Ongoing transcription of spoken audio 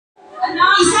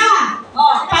isa.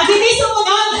 Pag hindi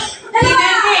sumunod, hindi.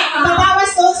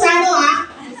 Babawas doon sa ano ha?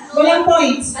 Walang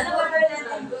points.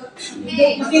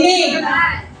 Makinig.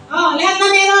 Lahat na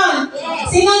meron.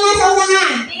 Sino nasa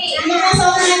unahan? Sino nasa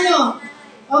unahan nyo?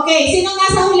 Okay, sino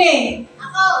nasa huli?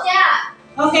 Ako. Siya.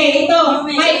 Okay, ito.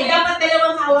 May dapat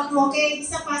dalawang hawak mo. Okay,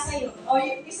 isa pa sa'yo.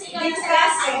 Okay.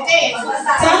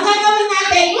 So, ang gagawin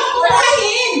natin, huwag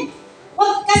kumahin.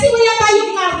 Kasi wala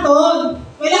tayong karton.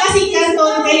 Wala kasing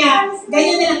karton, kaya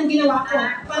ganyan na lang ginawa ko.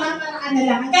 Parang ano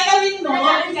lang. Ang gagawin mo,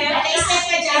 step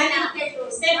ka dyan.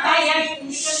 Step ka yan.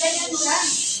 Ganyan mo lang.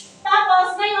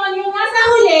 Tapos, ngayon, yung nasa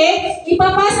huli,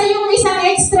 ipapasa yung isang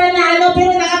extra na ano,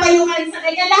 pero nakatayo ka rin sa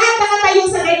kanya. Lahat nakatayo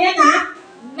sa kanya, ha?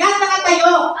 Lahat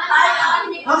nakatayo.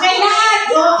 Okay, lahat.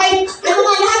 Okay. Ano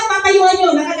nga, lahat tatayuan nyo.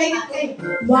 Nakagayat kayo.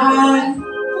 1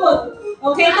 foot.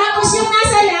 Okay, tapos yung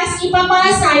nasa last,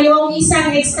 ipapasa yung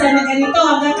isang extra na ganito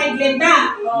hanggang kay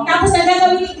Glenda. Tapos, ang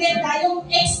gagawin ni Glenda, yung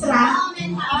extra,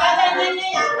 igaganyan niya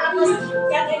yan. Tapos,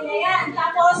 gaganyan niya yan.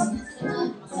 Tapos,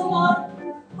 sunod.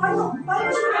 Okay.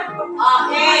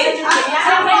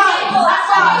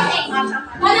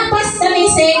 Anong pass the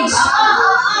message?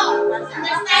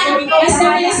 Pass the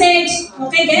message.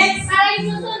 Okay, get?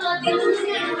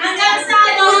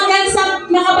 Hanggang sa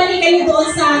makabalik kayo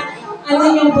doon sa ano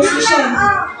yung position.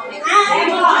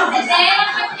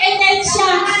 And then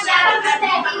siya.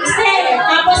 Step.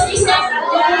 Tapos step.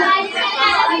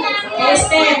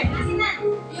 Step.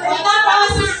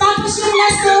 Tapos yung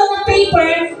last ng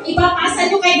paper, ipapasa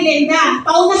nyo kay Glenda.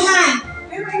 Paunahan.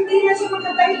 Pero hindi na siya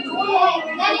magkatayo doon.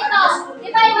 Ganito, di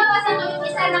ba ipapasa mo yung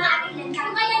isa ng ating Glenda?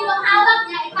 Ngayon yung hawak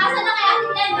niya, ipasa na kay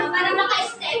ating Glenda para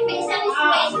naka-step, may isang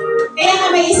space. Kaya nga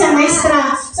may isang extra.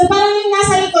 So parang yung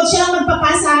nasa likod siya ang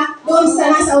magpapasa doon sa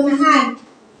nasa unahan.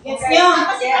 Gets nyo?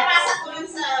 Tapos ipapasa ko lang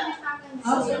sa...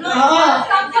 Oo.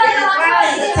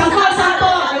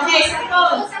 Sampol. Okay,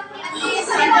 sampol.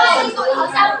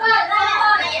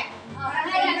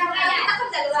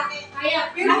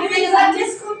 Pero hindi na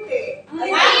just kunti.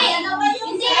 Ayan, no?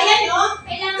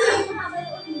 Kailangan yung habal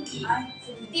ulit.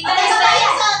 Tita,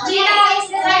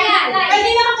 Pwede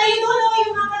naman kayo doon o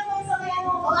yung apat doon sa kaya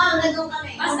mo. oo, nandun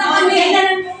kami. Basta kami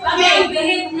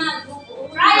behave na grupo.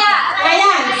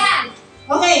 Ryan.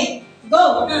 Okay,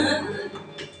 go.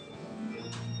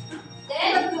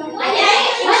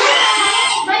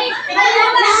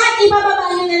 Lahat, ibababa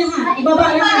nyo na lahat. Ibaba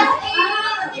nyo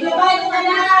na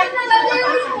lahat.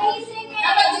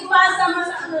 Dapat ipasa mo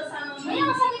sa ano sa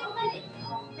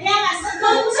Kaya nga, sa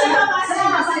doon mo siya babasa.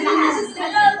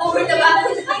 over the back.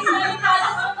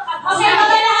 Okay,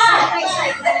 mga lahat.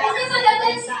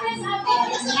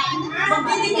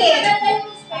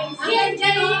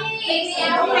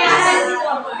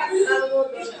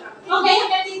 Okay,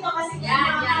 hanggang dito kasi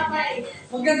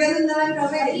Magkaganon na lang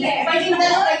kami. Paging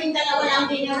dalawa lang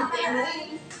din yung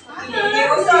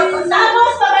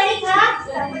Tapos, pabalik ha?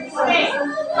 Okay.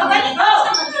 Pabalik ko.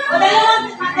 O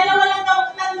dalawa lang daw,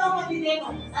 tatlong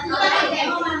mag-demo. Ano ba yung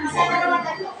demo? Isa, dalawa,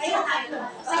 tatlo. Kayo, tatlo.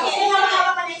 Kasi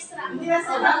hawak ka na extra. Hindi na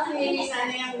sa back.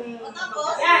 Sana yung...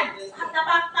 Yan.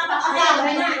 Tapak.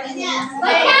 Ganyan.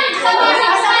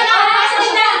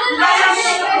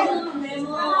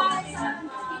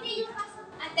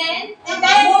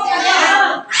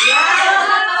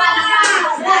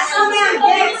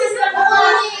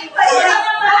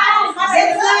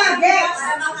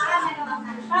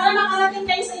 Para makarating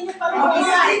kayo sa inyo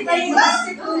pag-uwisa.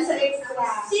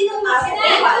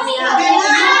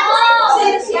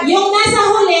 Yung nasa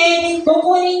huli,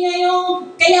 kukunin nyo yung,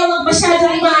 kaya wag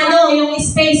masyadong maano, yung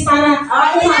space para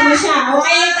makuha mo siya.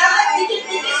 Okay?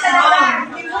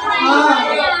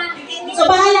 So,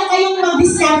 bahala kayong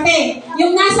mag-diskarte.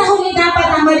 Yung nasa huli dapat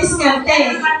ang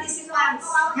mag-diskarte.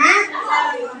 Ha?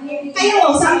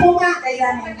 Kayo, 10 ka.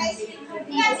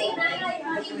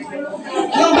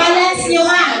 Yung balance nyo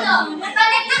ha.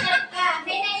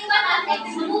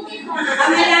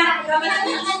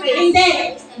 Hindi.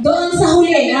 Doon sa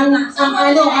huli,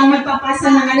 ang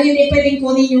magpapasa ng ano, hindi pwedeng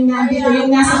kunin yung nandito,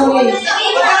 yung nasa huli.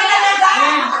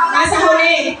 Nasa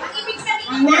huli.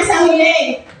 Ang nasa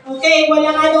huli. Okay,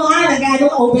 walang ano ha, nag-ano,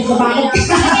 open the bag.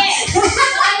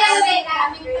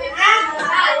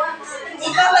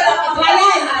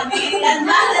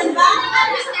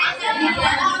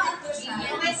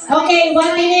 Okay,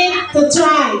 1 minute to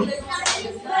try.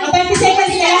 30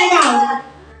 seconds na lang daw.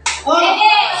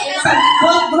 Sa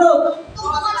both group.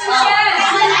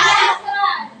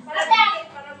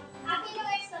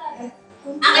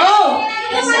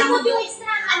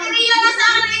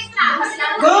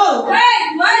 Go!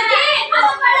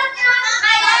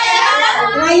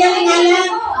 Ryan nga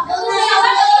lang.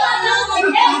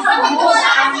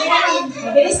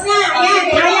 Bilis na, ayan.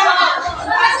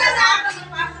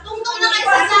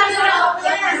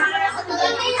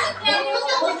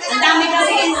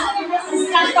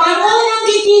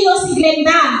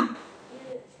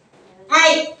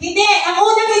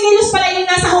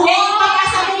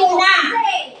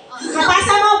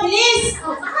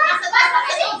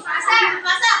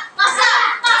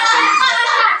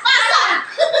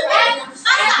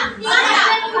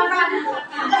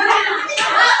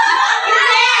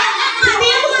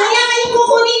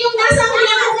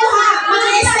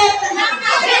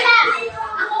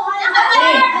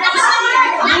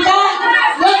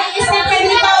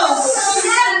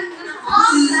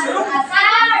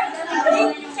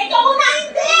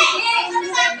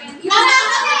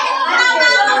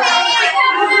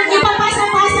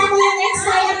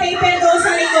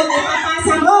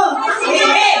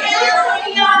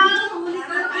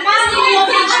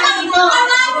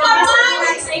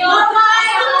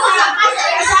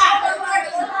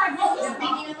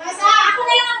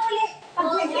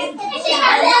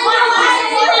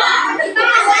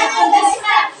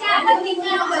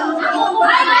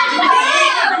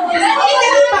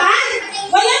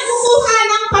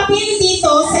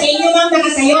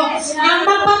 ang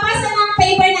magpapasa ng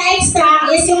paper na extra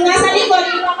is yung nasa likod,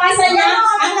 ipapasa niya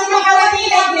hanggang makarating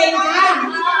kay Glenda.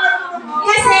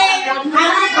 Kasi,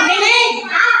 makinig!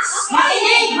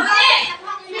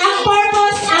 Ang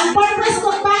purpose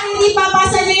kung bakit hindi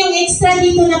papasa niya yung extra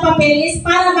dito na papel is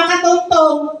para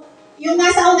makatungtong yung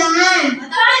nasa unahan.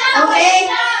 Okay?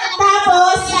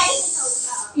 Tapos,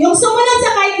 yung sumunod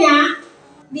sa kanya,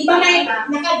 di ba may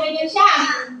nakaganyan siya?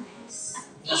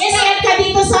 I-step ka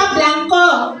dito sa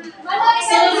blanco.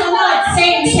 Sunod-sunod.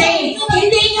 Same.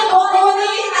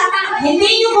 Hindi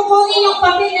nyo kukunin yung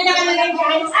papel na nakalagay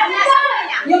dyan.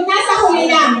 Yung nasa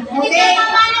huli lang. Okay?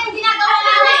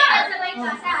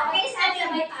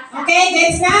 Okay,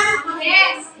 gets na?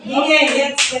 Okay,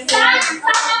 gets na.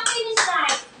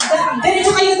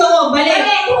 Diretso kayo doon. Balik.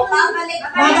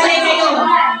 Babalik kayo.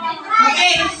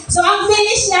 Okay, so ang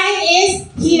finish line is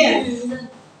here.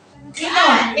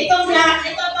 Itong black.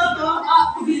 Ito.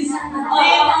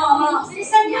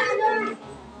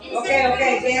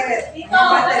 Okay, get it.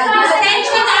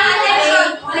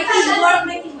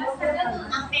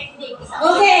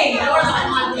 Okay.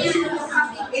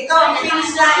 Ito ang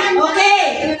finish line. Okay.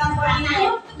 Ito ang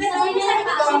 49.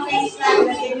 Ito ang finish line.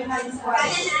 Lagyan nyo na yung squad.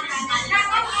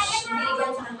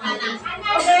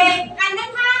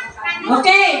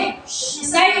 Okay.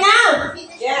 Start now.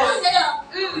 Yes.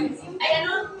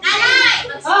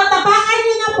 Oh, tapakan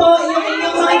nyo na po yung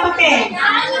inyong mga papel.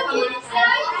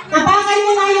 Tapakan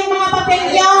nyo na yung mga papel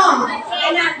nyo.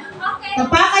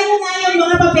 Tapakan nyo na yung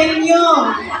mga papel nyo.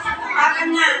 Tapakan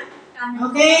na.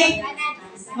 Okay?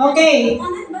 Okay.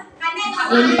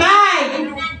 In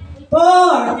 5,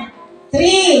 4,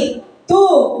 3,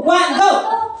 2, 1, go!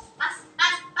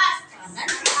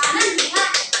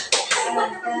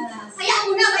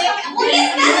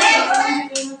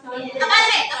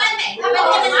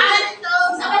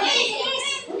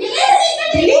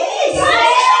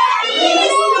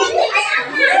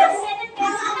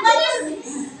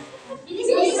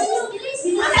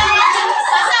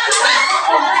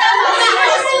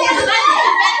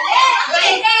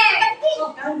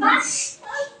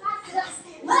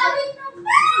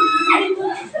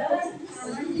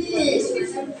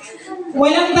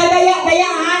 Walang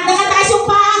dadaya-dayaan. Nakataas yung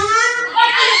paa, ha?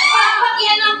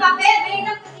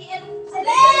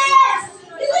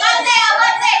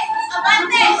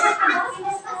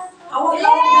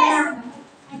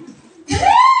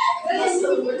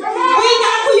 Uy,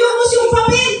 nakakuyumos yung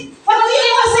papel. Huwag mo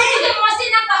yumosin.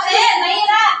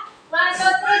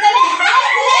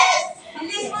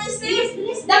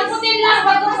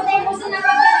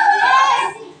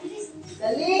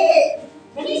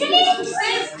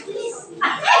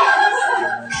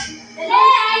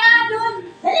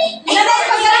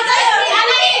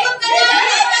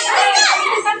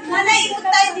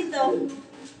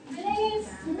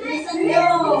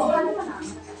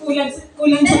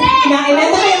 Kulang sa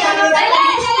kinailan na kayo.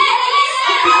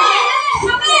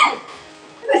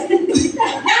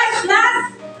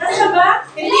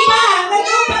 Hindi ba?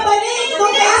 Ganyan pabalik. Kung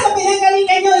kaya sa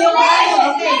pinagalingan nyo yung bayo.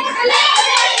 Okay.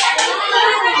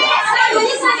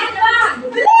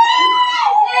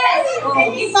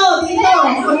 Dito.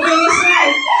 Finish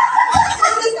line.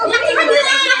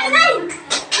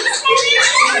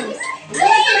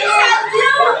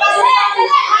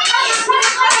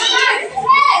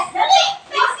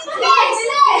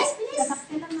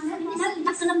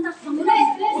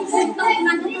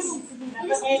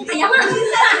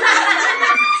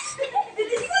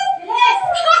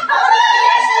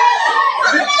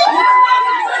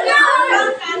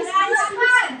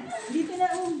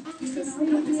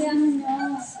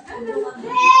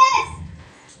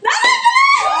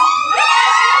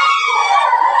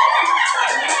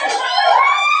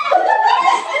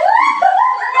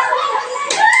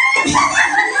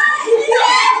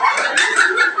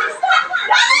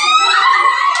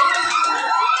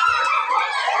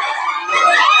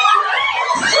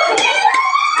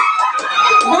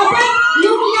 Dapat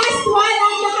yung last one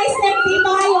ang naka-step dito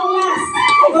ha, yung last.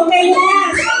 Okay, yung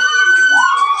last.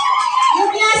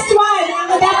 Yung last one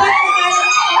ang dapat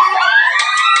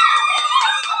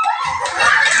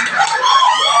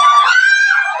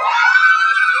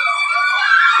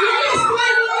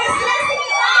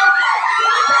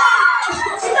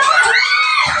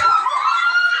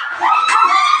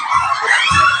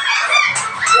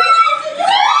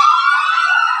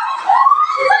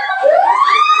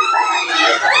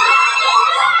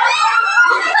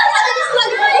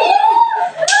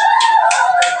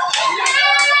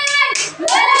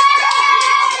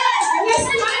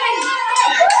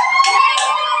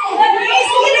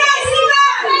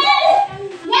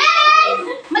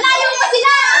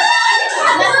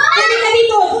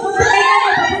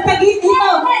Pupunta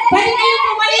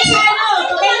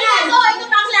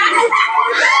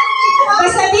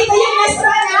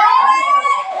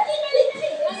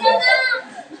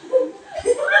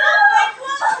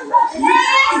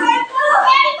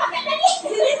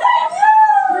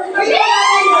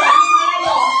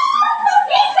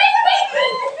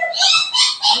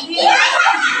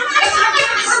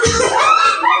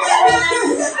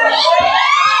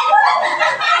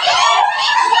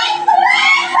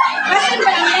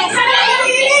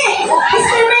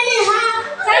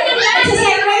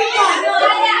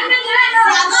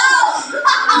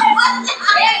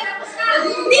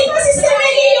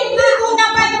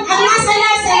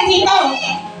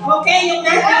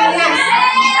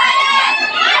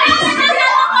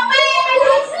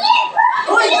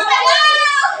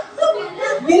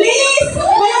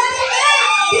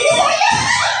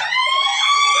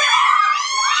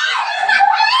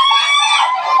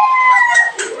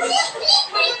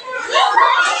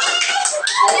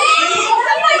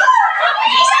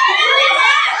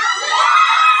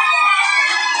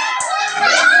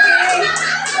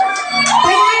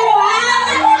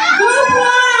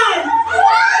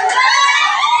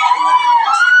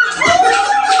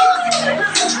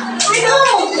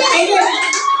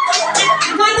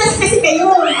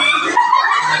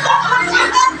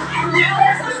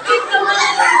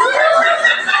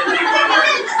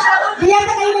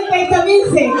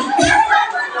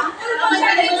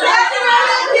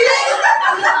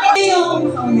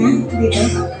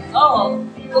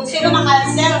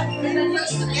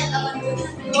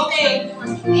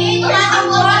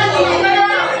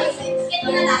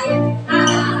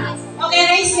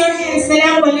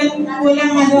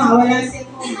walang ano, walang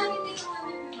cellphone.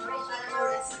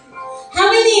 How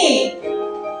many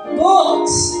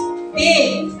books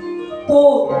did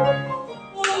Paul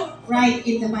write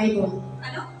in the Bible?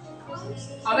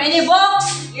 How many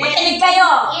books? Makinig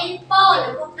kayo. In Paul.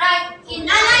 Right. In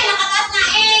Nanay, nakataas na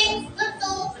in.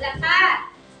 Tutu. Wala pa.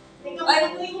 Ay,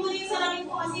 tuloy mo yung salamin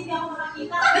ko kasi hindi ako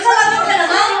makakita. May salamin ka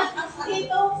naman?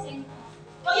 Dito.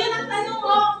 O, yun ang tanong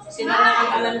ko. Sino na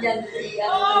alam dyan?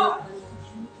 Oh.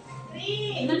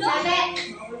 3. Sabi.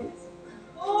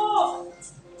 2.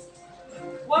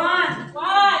 1.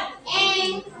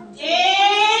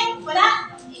 Wala.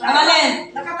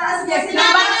 Amalin. Nakataas niya. Sino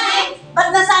ba? Ba't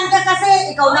nasaan ka kasi?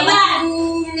 Ikaw naman.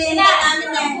 Hinihingi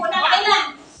namin eh. Okay lang.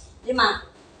 5.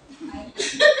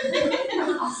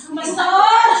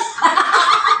 Pastor!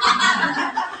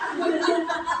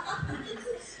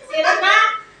 Sino pa?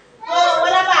 Oh,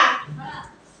 wala pa.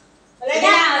 Wala Sige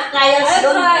na. na. Trials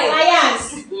doon. Trials.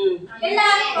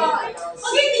 Ilan po?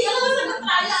 Pag hindi ka naman sagot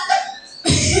trials.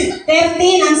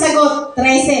 13 ang sagot.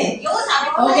 13. Yung sabi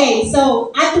ko. Okay, so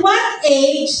at what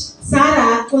age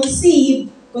Sarah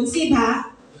conceived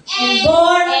ha, and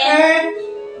born her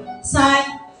son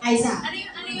Isaac? Ano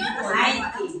yun?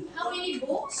 How many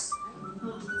books?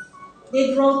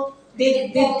 Did Paul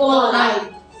write?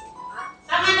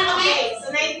 Tama na kami. So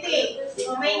 90.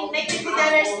 O may $90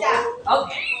 ka.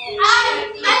 Okay. Ay!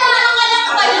 Alam ko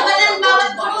walang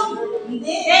bawat group.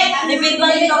 Hindi.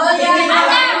 Individual ito. Ano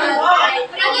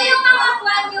yung mga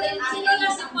kwan yung sino na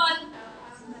sa Paul?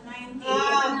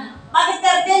 Bakit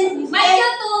 13? Matthew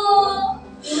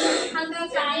 2 hanggang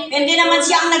sa Hindi naman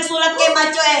siya ang nagsulat kay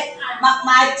Matthew eh.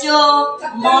 Matthew,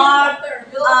 Mark,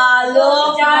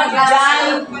 Luke, John,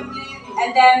 and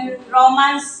then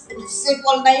Romans, si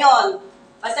Paul na yun.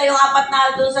 Basta yung 4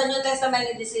 na doon sa New Testament,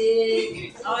 hindi si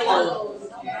Paul.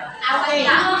 Okay.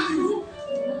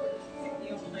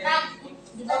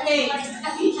 Okay.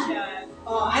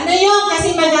 Oh, ano yung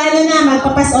kasi mag-ano na,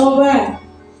 magpapass over.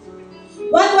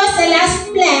 What was the last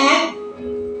plague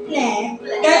that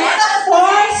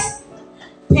forced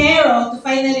Pharaoh to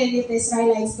finally let the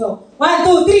Israelites go? 1,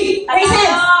 2, 3. Raise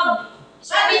hands.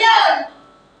 Sabi doon!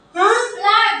 Huh?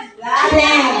 Flag!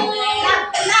 Plague.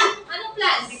 Anong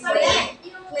flag?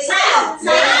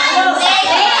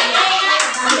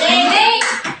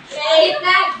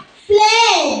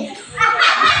 Plague.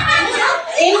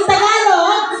 In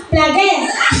Tagalog, plague.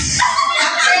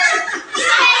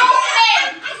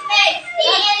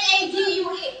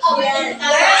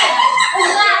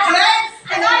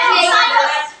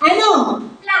 Ano?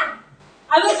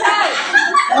 Ano siya?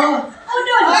 Oh,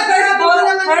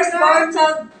 Firstborn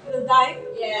child will die?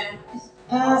 Yeah.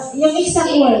 yung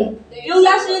exact word. Yung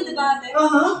last yun, di ba?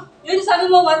 Uh-huh. Yun,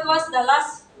 sabi mo, what was the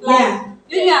last line? Yeah.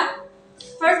 Yun nga.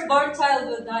 Firstborn child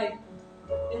will die.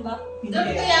 Yun ba?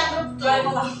 Try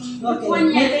mo lang. Okay.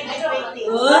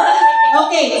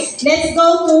 Okay, let's go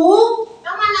to...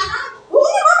 Uy,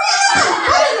 mamaya na!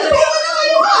 Ay, nagpahinga na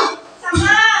kayo ha!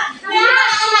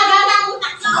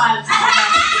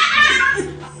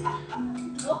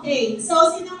 Okay, so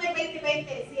sino may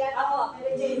 20-20? Siya ako.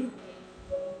 Mary Jane.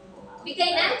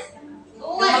 Bigay na?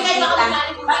 Oo, Bakit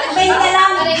 20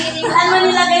 lang? Saan mo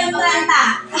nilagay yung 30?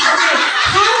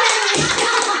 How many?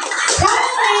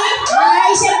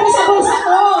 Ay, siyempre sa bulsa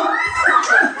ko.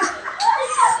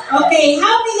 Okay,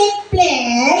 how many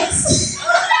plagues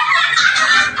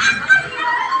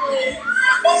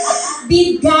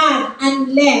did God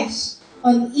unleash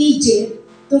on Egypt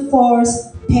to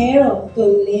force Pharaoh to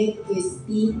let his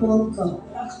people go?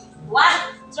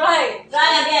 What? Try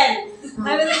again.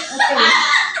 Okay.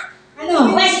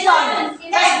 Ano? Question.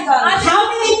 How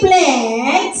many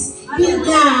plagues did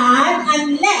God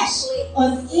unleash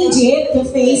on Egypt to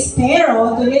face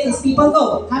Pharaoh to let his people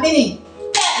go? How many?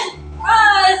 10.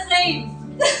 Same.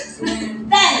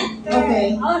 10.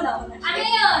 Okay. Oh, no. Ano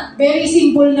yun? Very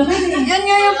simple naman eh. Yun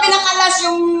nga yung pinakalas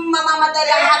yung mamamatay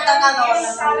lahat ng ano.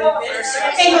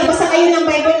 Okay, magbasa kayo ng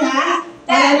Bible ha.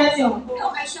 Para nyo.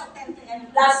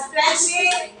 Last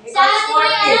 20. Sa atin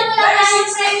ay alam mo lang tayo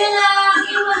premyo na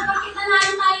iwan bakit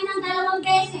nanalo tayo ng 2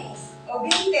 beses. O, 3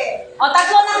 na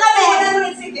kami.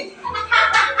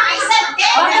 Ay,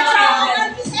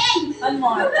 One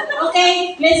more.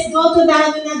 Okay, let's go to the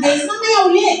ano na days. Mamaya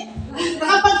ulit.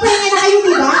 Nakapagpahinga na kayo,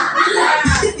 di ba?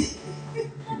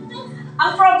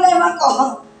 Ang problema ko,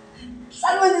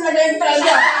 saan mo nilagay yung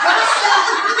premyo?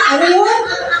 Ano yun?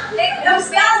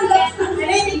 Let's down.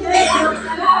 Ready, ready.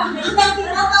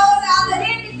 Tinatawa sa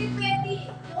akin.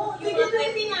 Oh, yun yung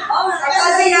 20 nga. Oh,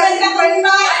 kasi yan ka pa rin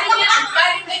ba?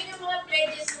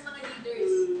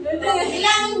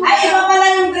 Ay, iba pala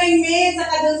yung bring me,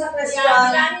 saka dun sa question.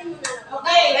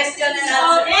 Okay, Question and so,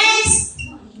 answer.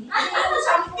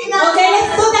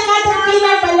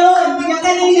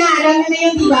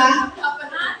 yun, di ba?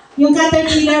 Yung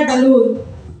caterpillar balloon.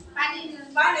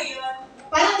 Paano yun?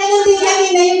 Parang ganun din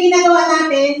kanina yung ginagawa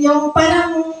natin, yung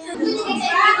parang...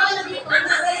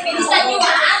 Bilisan nyo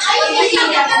ba?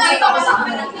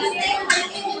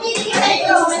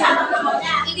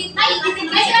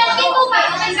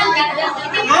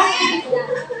 Ha?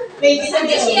 Wait, isang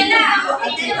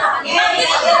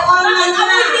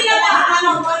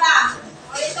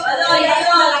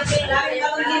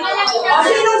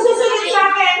Sinong susunod sa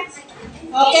akin?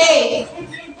 Okay.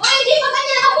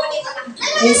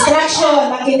 Instruction,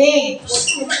 makinig.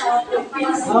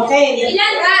 Okay.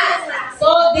 Ilan ba?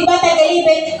 So, di ba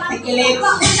tagalipin?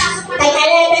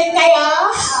 Tagalipin kayo?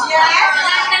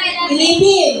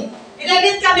 Ilipin.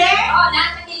 Ilabit kami?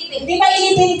 Di ba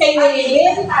ilipin kayo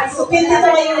ilipin? So, 22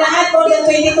 kayong lahat, more than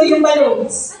 22 yung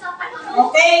balloons.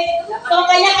 Okay? So,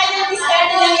 kanya-kanyang discard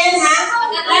lang yan, ha?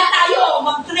 Lahat tayo,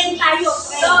 mag-train tayo.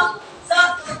 So,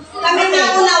 kami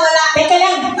na muna wala. Teka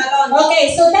lang.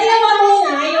 Okay, so dalawa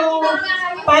muna yung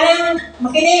parang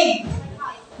makinig.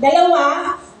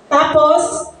 Dalawa,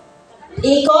 tapos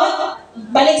ikot,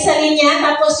 balik sa linya,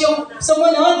 tapos yung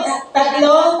sumunod,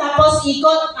 tatlo, tapos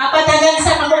ikot, apat hanggang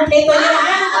sa makumpleto nyo,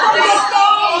 ha?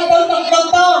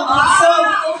 Tong. So,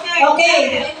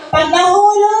 okay. Pag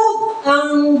nahulog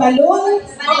ang balloon,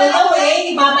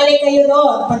 okay, babalik kayo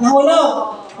doon. Pag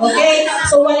nahulog. Okay?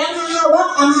 So, walang hahawak.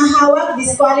 Ang hahawak,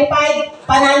 disqualified.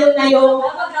 Panalo na yung...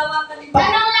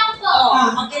 Tanong lang po.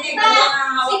 Makinig Diba,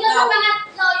 sino sa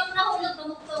pangatlo yung nahulog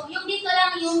tumugtong? Yung dito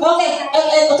lang yung...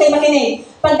 Okay, makinig.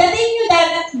 Pagdating nyo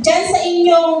dyan sa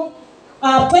inyong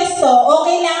pwesto,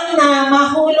 okay lang na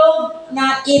mahulog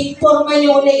na i-forma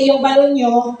nyo ulit yung balon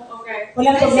nyo.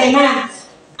 Walang problema.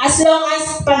 As long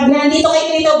as pag nandito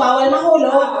kayo dito, bawal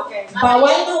mahulog,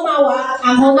 bawal humawak.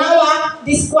 Ang humawak,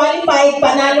 disqualified,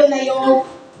 panalo na yung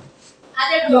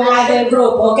other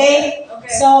group. Okay?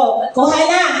 So, kuha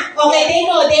na. Okay,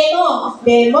 demo.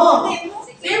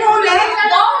 Sino ulit? Alam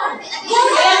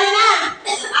nyo na.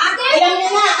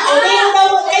 Okay,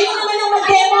 kayo naman ang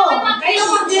mag-demo. Kayo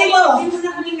mag-demo. Hindi mo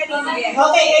na kami kanina.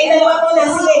 Okay, kayo dalawa po na.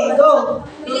 Sige, go.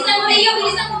 Bilisan mo Rio,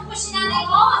 bilisan mo po si nanay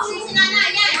ko. Si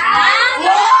nanay, yan.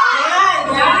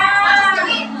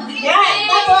 Yan.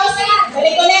 Tapos,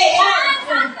 balik ulit. Yan.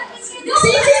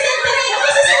 Sisistan na rin.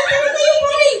 Kayo pa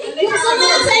rin.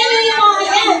 Sumunod sa inyo yung mga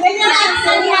yan. Ganyan lang.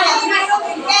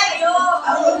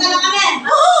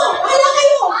 Oo, wala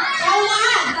kayo.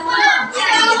 Kaunahan.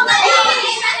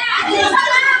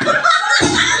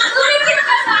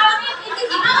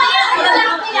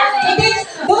 Hindi,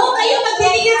 doon kayo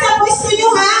magdinigil sa pwesto nyo,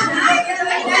 ha?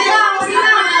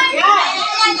 Yan.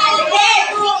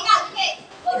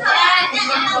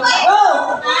 Go.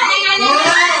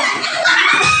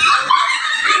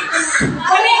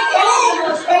 Balik.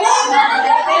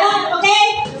 Okay?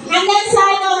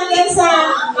 Hanggang sa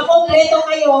makompleto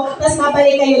kayo, tapos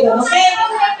mabalik kayo doon. Okay?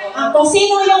 Kung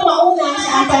sino yung mauna,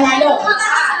 siya ang panalo.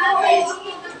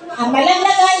 Ang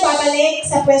malaglagan, babalik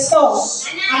sa pwesto.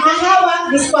 Ang mahawak,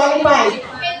 disqualified.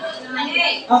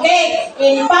 Okay?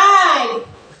 In 5,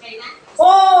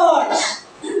 4,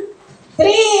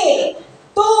 3,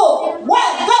 2,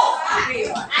 1, go!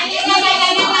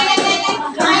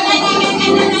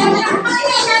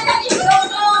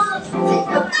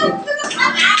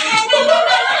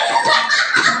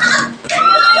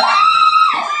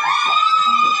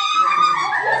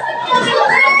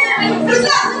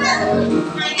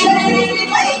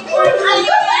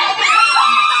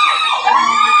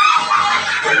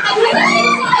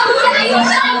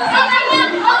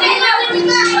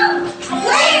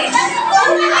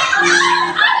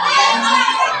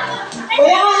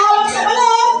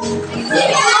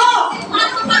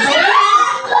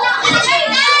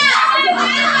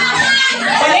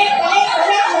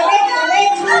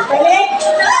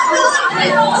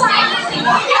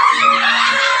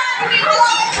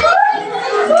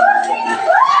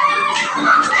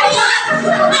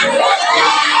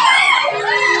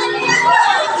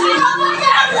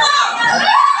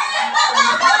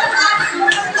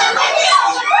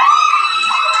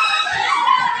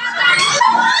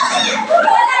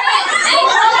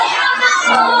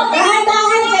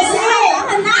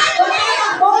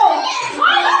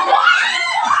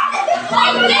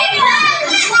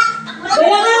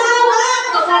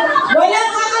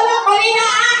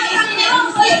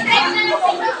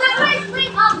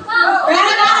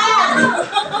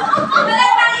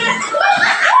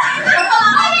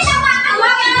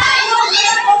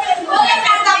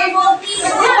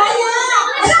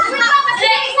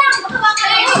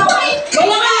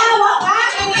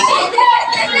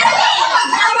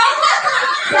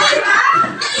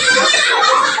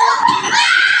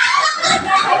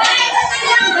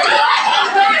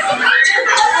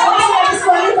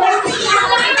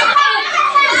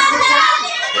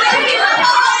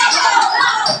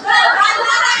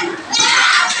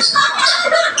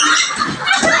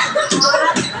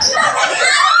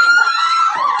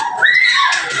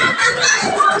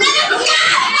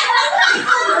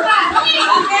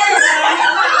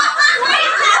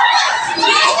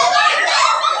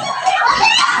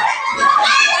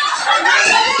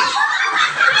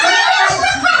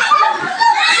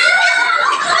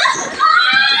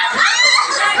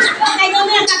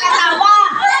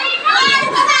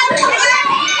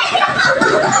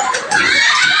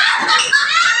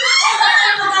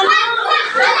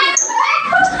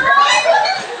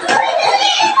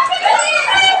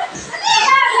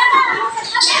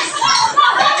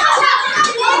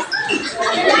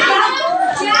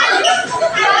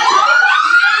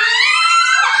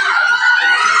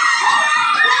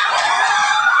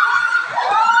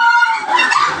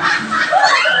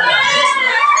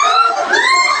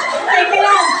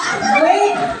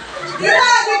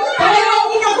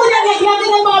 nalagyan din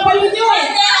ng mga balon yun.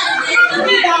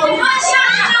 Hindi daw.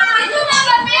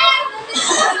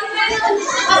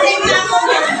 Kasi nga ako,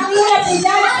 ang hirap din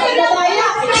dyan. Nagdadaya.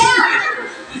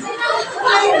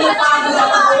 Ay, napagod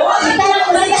ako. Hindi na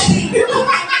ko lang.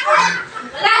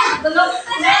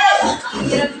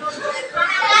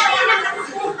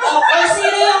 Okay,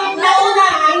 sino yung nauna?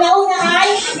 Ang nauna ay?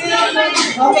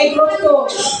 Okay, group 2.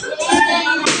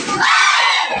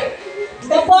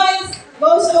 The points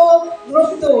goes to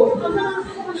group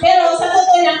 2. Pero sa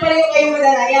totoo lang, pareho kayo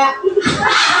madalaya.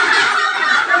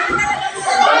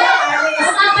 Wala, alis.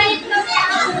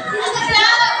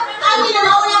 Kami na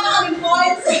mauna ka kaming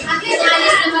points.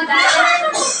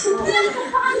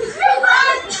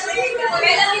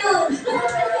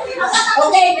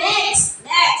 Okay, next.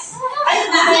 Ayun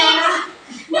na.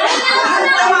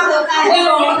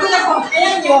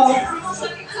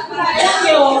 Alam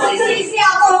nyo, Sisi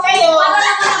ako. kayo,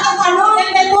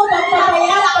 ganda mo,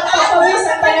 pagpapayat,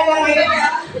 pagpapawisan talaga ngayon.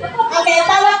 Okay,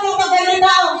 tawag ko magano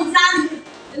daw. Minsan,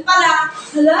 yun pala.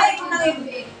 Hala, ikaw na rin.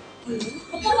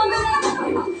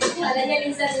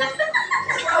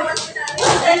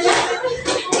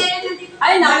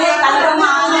 Ay, naku, talaga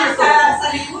maangal sa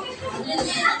likod.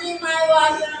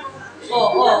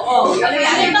 Oo. Ano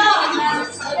yan?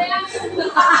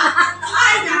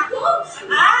 Ay, naku.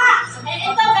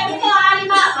 Ito, ganito,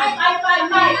 halima. 5.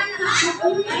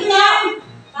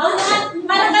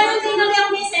 Parang ganun din lang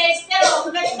yung message, pero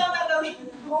ganito ang gagawin.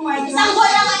 Oh my God. Isang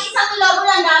bola lang, isang lobo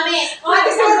lang gamit. Oh,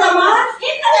 isang naman?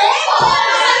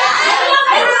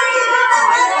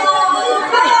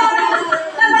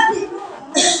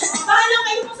 Paano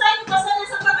kayo kung saan basta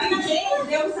nasa kami na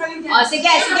Oh,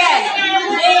 sige.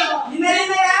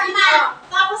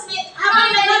 Tapos habang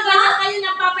nagagawa kayo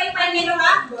ng papay-pay nito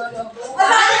ha?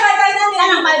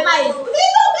 Saan ang palpay?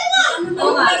 Dito, ganyan!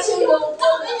 Oo nga.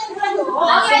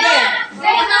 Oh, sige.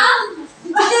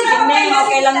 Hindi,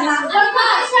 okay lang yun.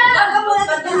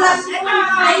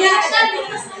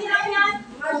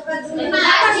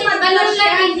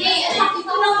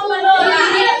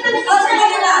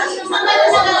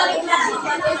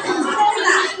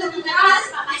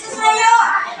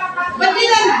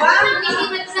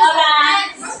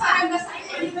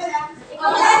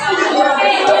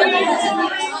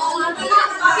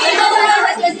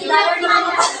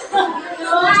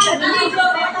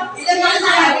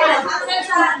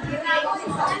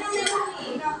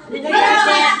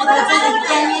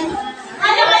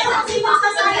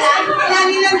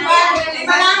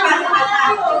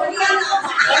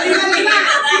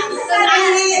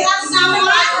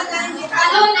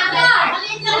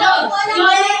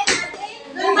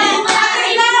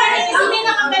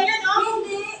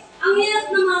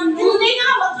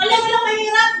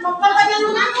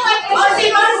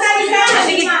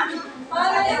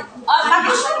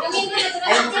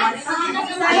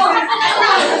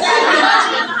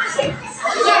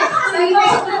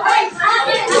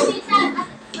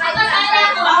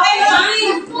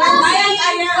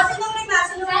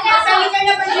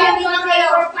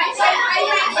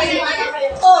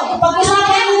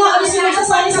 pag-usapan mo nga kung sino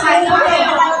sasali sa kanila.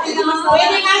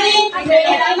 Pwede ka rin.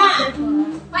 Pwede ka na.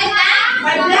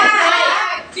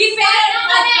 Be fair!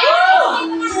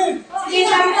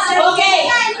 Okay.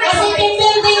 Kasi team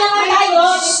building naman tayo.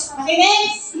 Makinig?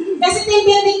 Kasi team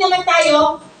building naman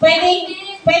tayo.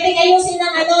 Pwedeng ayusin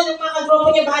ng ng mga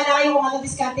grupo niyo. Bahala kayo kung ano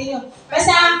diskarte niyo.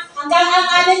 Basta hanggang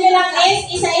ang niyo lang is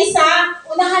isa-isa,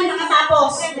 unahan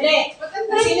nakatapos. Dali.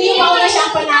 Sino yung mauna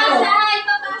siyang panalo?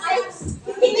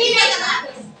 Hindi na.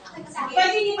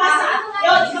 Pwede ipasa.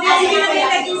 Yun,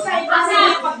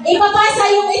 ipapasa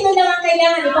yung ito lang ang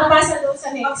kailangan. Ipapasa doon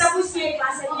sa next. Pagtapos niya,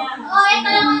 ipasa niya. Oh, ito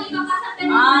lang ang ipapasa.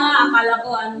 Akala ko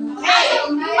ano. Hey!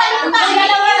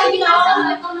 Dalawa lang ipapasa.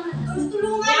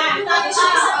 Yan, tapos siya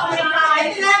sa pagkakaan.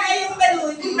 Kailangan yung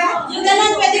balon, di ba? Yung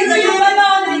ganun, pwede ko yung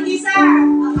balon. Hindi sa.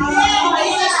 Okay,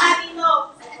 isa sa atin to.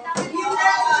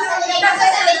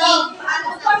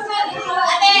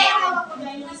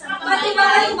 Pati ba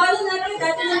yung balon natin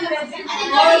dati nang ready?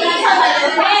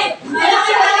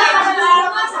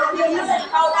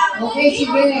 Okay,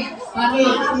 sige. Pare,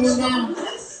 muna.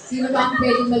 Sino ba ang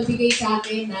pwedeng magbigay sa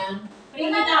akin ng...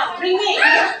 Bring it out. Bring it.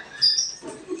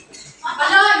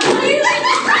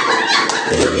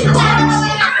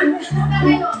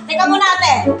 Teka muna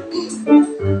ate.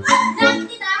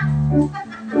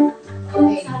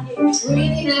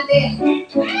 Ulitin natin.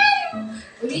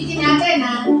 Ulitin natin,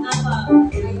 ha?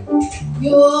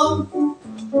 Yung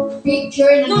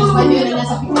picture ng husband nyo na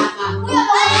nasa pitaka.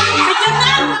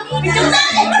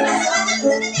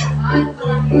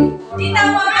 Tita,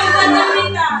 mo ang ganda,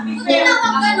 tita.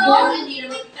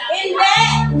 Hindi.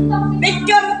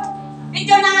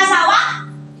 Picture na nga sa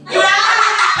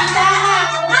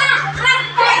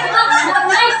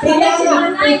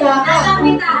Pitaka.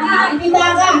 Pitaka.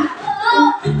 Pitaka.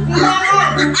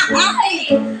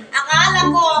 Akala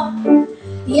ko.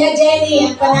 Tia Jenny,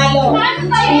 ang panalo.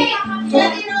 Okay,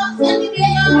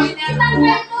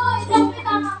 panalo.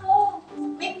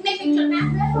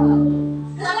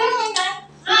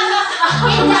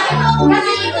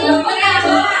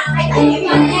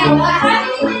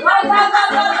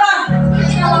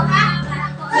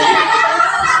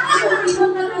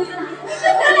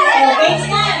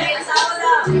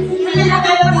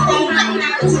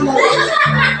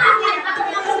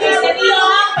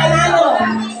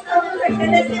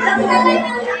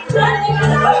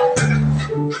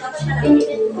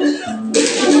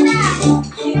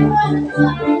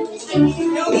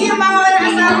 Yung mga wala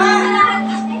kasama.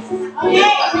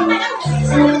 Okay.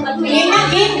 Game na,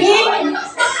 game, game.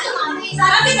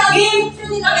 Sabi daw,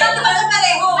 dapat ba na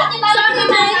pareho?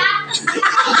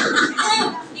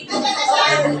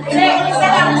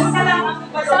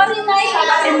 Sorry, Nay.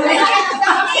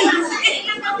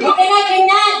 Okay na, game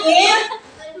na, game.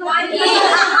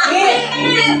 Game.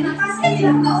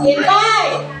 In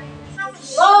 5,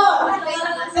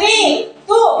 4, 3,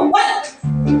 2,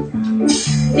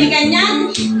 1. Hindi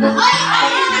ganyan. Hindi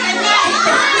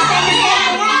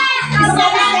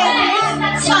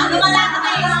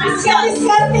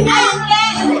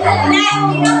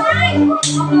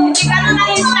ka na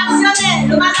instruction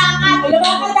eh. Lumatakad.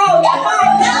 Lumakad daw,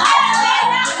 lakad.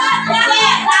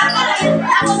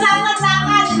 Ako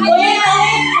lakad.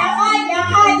 Ulit, lakad,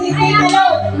 lakad, hindi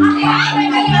talon.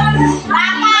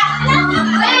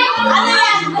 Ano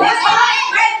yan?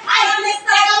 Ay,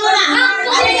 teka muna.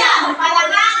 Ano yan?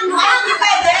 Palakad? Ay, hindi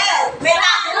pwede. May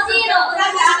lakad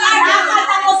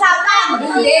ako sa akin.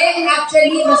 Hindi,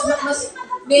 actually, mas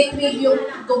may thrill yung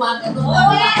gumagano.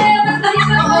 Oo,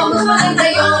 mas maganda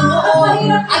yun. Oo,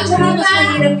 actually, mas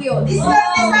mahirap yun.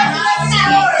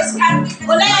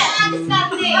 Ulit.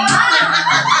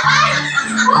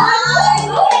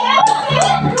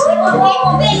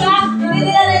 Hindi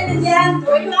nila naintindihan.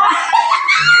 Okay.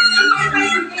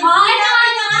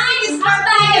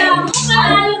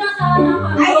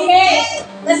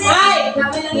 5,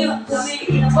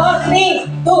 4,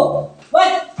 3, 2,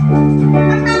 1.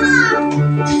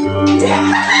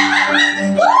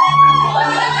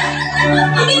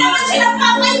 Hindi naman sila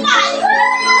papay-pay.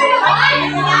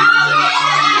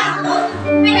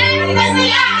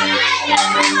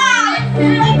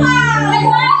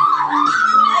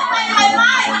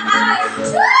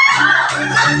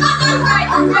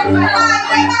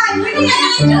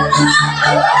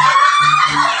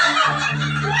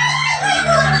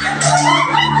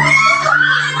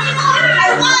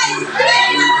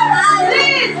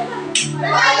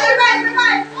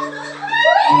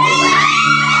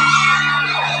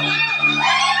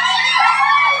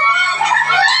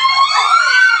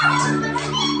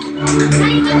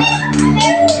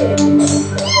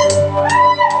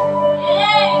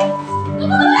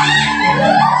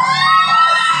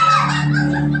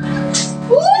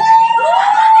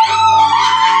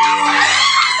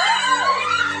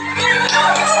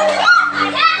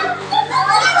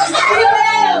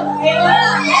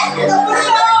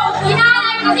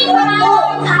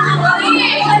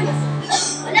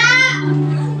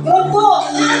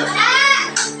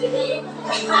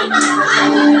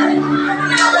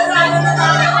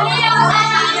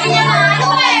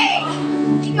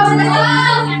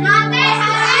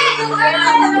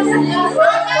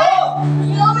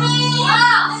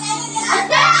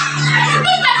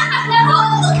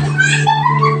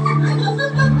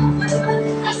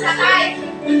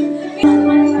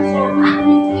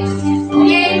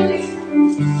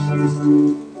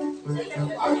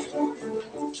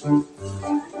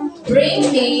 Bring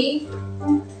me.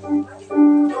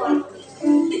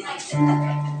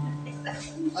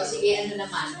 O sige, ano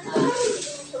naman?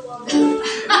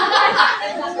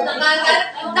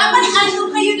 Dapat ano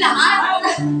kayo lahat?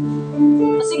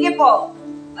 Sige po.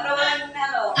 Para walang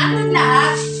ano. Ano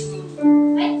lahat?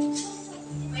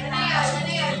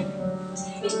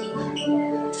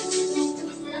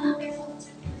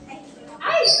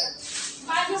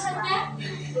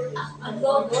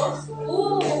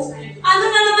 Ano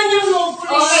na naman yung logo?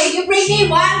 Okay, you bring me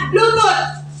one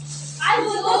Bluetooth.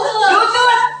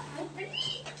 Bluetooth.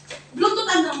 Bluetooth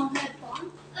ano mo?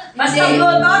 Basta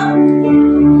Bluetooth?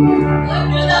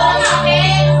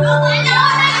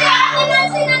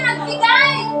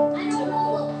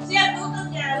 Siya, Bluetooth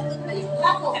niya.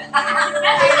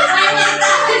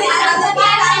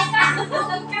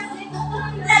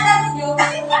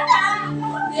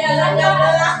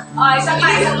 Oh, isa pa.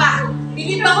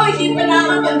 Bilib ako, hindi pa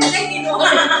naman pag-detect, kinuha.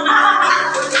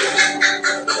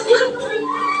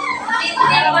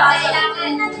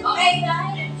 Okay.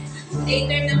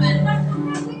 Later naman.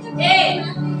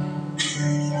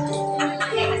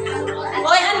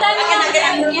 Hoy, handa na ka na.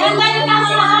 Handa na ka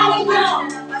sa hangin mo.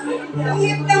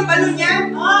 Hihip ng balon niya.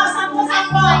 Oh, sampo.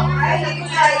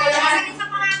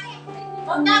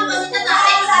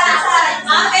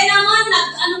 Ate naman,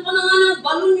 ano pa na nga ng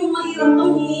balon yung mahirap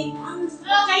pang hihipan.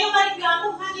 Kayo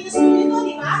mariklamo, hindi na sulit ito,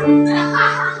 di ba? Ha?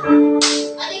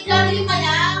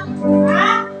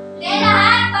 Di ba?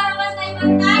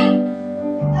 6, 10.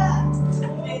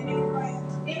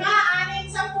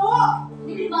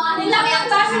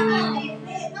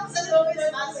 Sa loob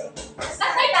ng base.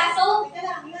 Teka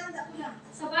lang, hinanda ko lang.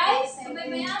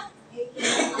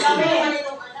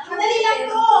 Madali lang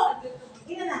to.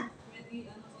 Ina na.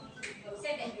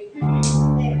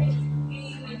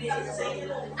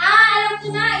 Alam ko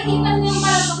na, ihipan mo yung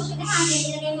parang bakasyon na hangin,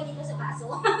 ilagay mo dito sa baso.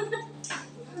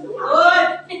 Good.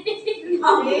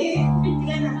 Okay.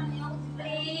 Ina na.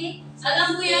 Alam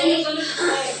ko yan yung balon.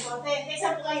 Okay,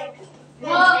 isa po kayo.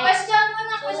 Question mo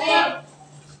na, question.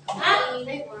 Ha?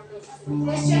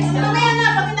 Mamaya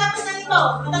na, pagkatapos na nito,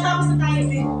 matatapos na tayo.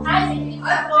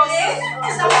 Tapos,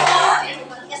 isa po.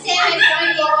 Kasi I'm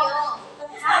trying you.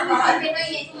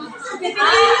 Pipiliin na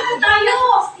tayo.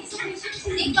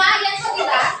 Di ba? Yan ko, di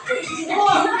ba?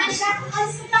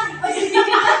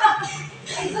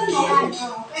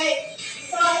 Okay.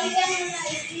 So,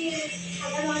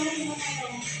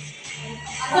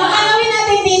 so, ang gagawin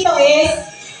natin dito is,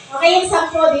 okay yung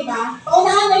 10, di ba?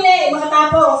 Paunahan ulit,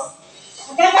 makatapos.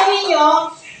 Ang gagawin nyo,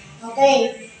 okay.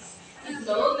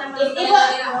 I-upload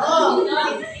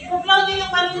nyo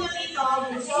yung balon nyo dito.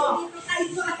 So,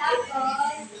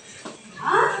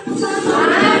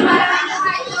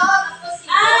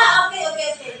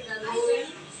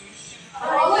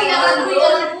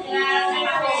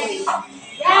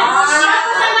 tapos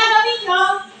ang gagawin nyo,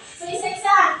 so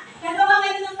isa-isa, gagawa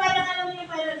kayo ng parang alam mo yung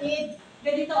pyramid.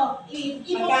 Ganito,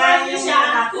 i-form nyo siya.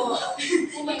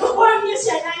 I-form nyo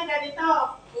siya ng ganito.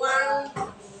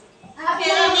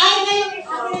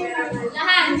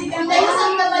 Lahat. Hindi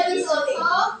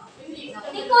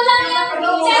ko lang yung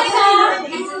isa-isa.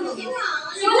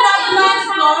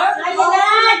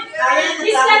 Ayan!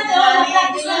 Discuss ko,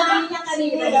 practice na namin niya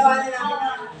kanina.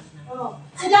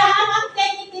 Sila, ang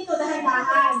technique dito,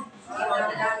 dahan-dahan.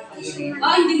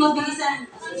 Hindi mabilisan.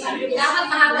 Dapat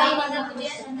mahaba yung mga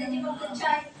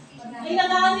Ay,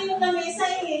 nakaano yung lamesa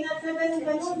eh,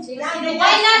 nagkaganong-ganon.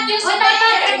 Why not just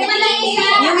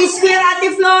Yung square, Ate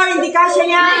Flor, hindi kasya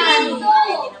yan.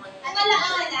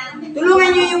 Tulungan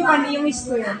niyo yung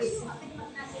square.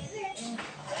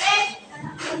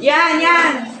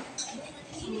 Yan.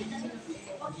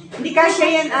 Hindi kasya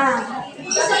yan,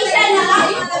 isa-isa na lang.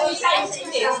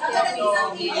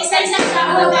 Isa-isa siya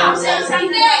muna.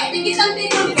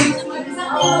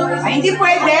 Ay, hindi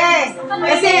pwede.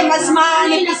 Kasi mas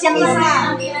manipis yung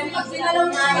isa.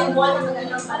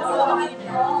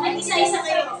 Ay, isa-isa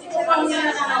kayo. I-form nyo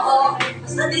na ako.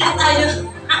 Basta dito tayo.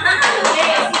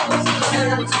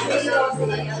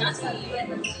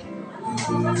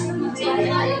 So,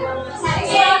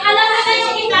 alam na kayo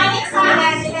yung mechanics ha?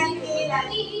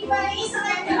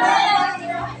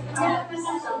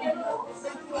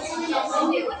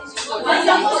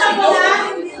 Sampo na.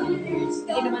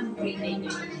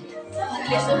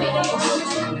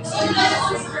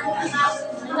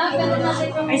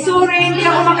 Ay, sorry, hindi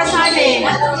ako makasali.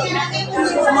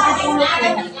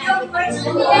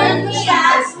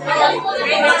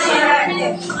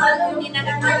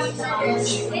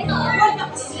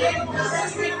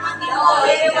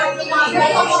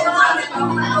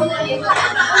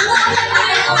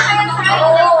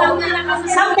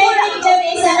 Sampay na dyan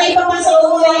eh, sana ipapasok ko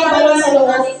muna yung balon sa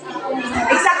loob.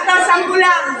 Eksakto, 10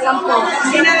 lang.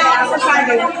 10. Hindi na lang ako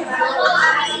sali.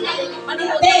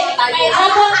 Hindi,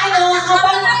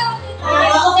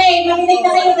 okay, makinig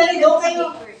na kayo, dali doon kayo.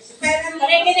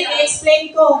 Makinig, i-explain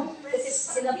ko.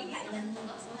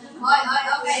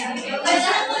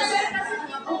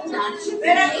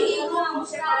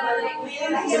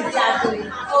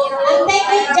 Ang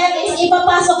technique dyan is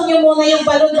ipapasok nyo muna yung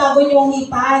balon bago nyo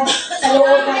hipan sa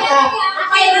loob ng cup.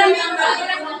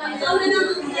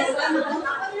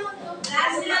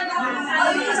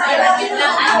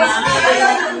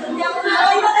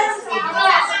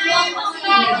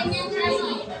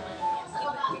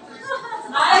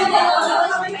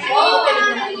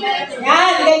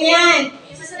 Yan, ganyan.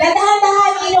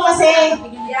 Dadahan-dahanin nyo kasi.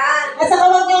 At saka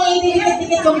huwag nyo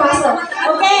itikit-tikit yung baso.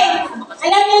 Okay,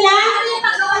 alam nyo na?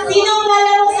 Sinong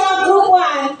lalaro sa group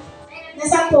 1? Na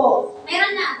 10.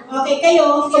 Meron na. Okay,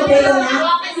 kayo, kompleto na.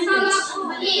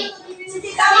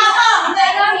 Tama ko!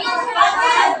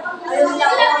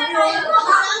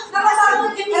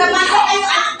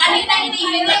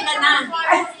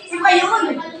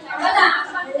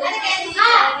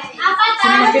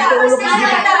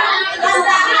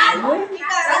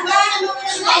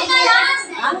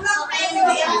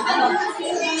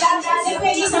 Siyempre,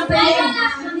 isang pwede.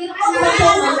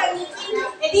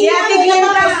 Eh, di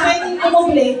naman tapos pwedeng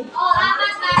kumubli.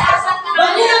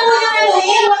 Huwag nyo na muna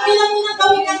gawin. Huwag nyo na muna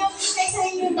gawin ano isa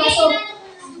inyo yung baso.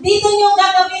 Dito nyo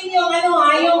gagawin yung ano ha,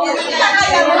 yung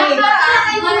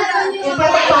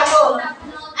pato-pato.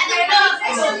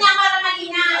 Question na para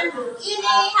malinaw. Yun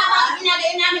eh, habang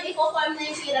ginagayon namin, i-form na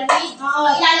yung pyramid.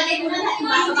 Ilalagay mo na sa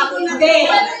ibaso ka po. Hindi.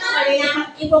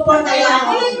 Ipoporm kayo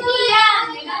ako.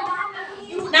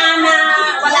 Na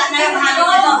wala na yung halo.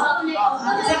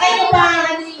 Sa kayo pa,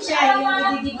 ano yun siya, yung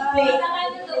i-display.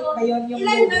 Ayun, yung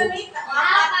logo.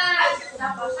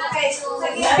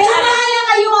 Pero mahala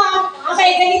kayo ha. Okay,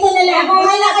 ganito na lang.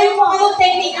 Mahala kayo kung anong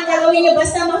technique ang gagawin nyo.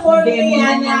 Basta ma-form nyo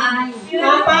yan na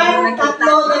apat,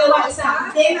 tatlo, dalawa, isa.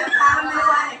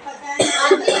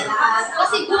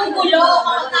 Kasi gugulo,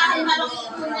 kapag malaki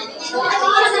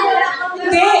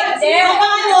Hindi.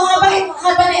 Habang ano,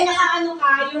 habang nakaano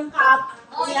ka, yung cup.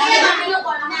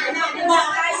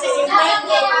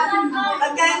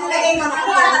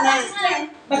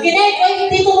 Pag-connect,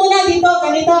 dito muna, dito,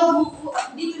 ganito.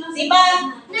 Diba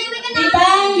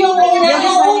yung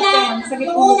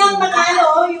unang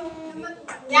pag-ano, yung,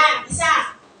 yan,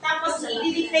 isa. Tapos,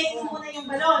 i-deflate mo muna yung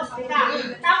balon.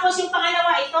 Tapos, yung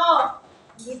pangalawa, ito.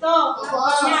 Dito.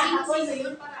 Yan. Tapos,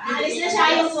 alis na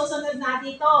siya yung susunod na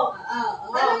dito.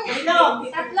 Dito.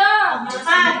 Tatlo.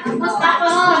 Tapos,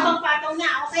 patong-patong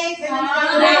na. Okay? Ganun na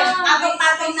gagawin.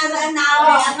 Patong-patong na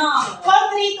ano. 4,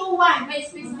 3, 2, 1.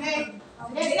 Okay.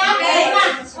 Let's start.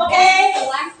 Okay?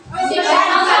 Let's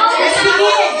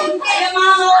begin. Yung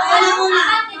mga ano muna.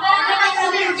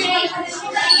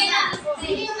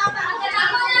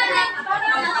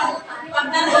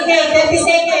 Okay, 30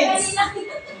 seconds.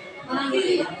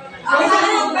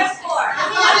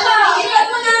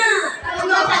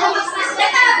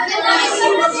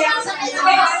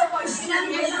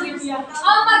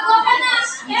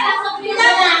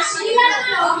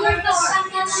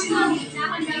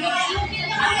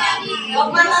 Huwag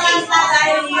pa na lang sa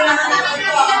dahil yun ang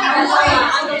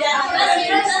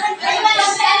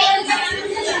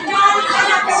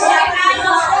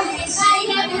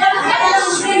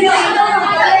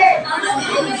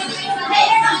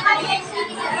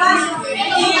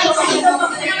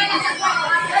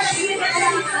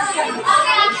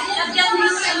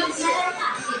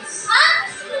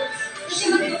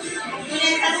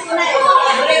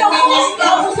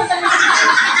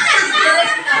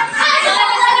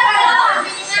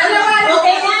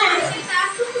Okay na.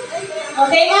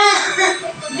 Okay na.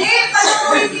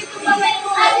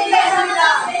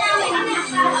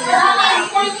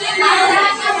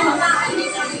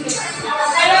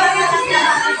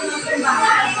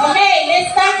 Okay,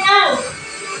 let's start now.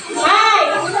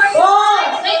 5, 4.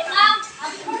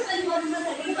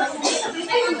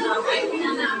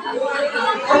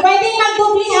 Pwedeng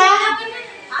mag-dubli ha.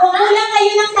 Kung kulang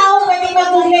kayo ng tao, pwedeng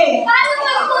mag-dubli.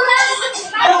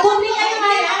 Mag-dubli kayo ha.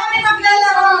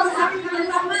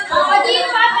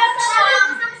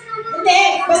 Hindi,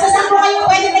 basta sampo kayo,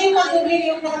 pwede kayong mag-dubli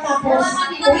yung nakatapos.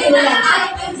 Kung kulang.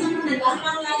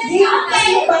 Hindi,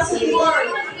 kasi yung baso dito.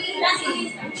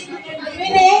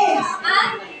 Pwede.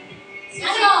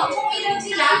 Kasi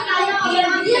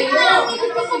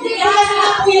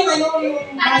nga po yung ano, yung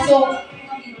baso.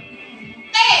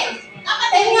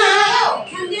 Tayo nga.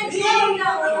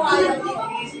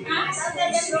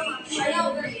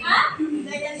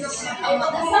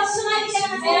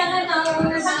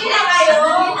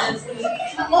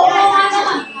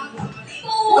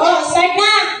 Oh, start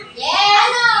na. 5,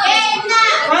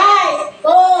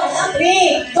 4,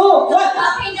 3, 2, 1.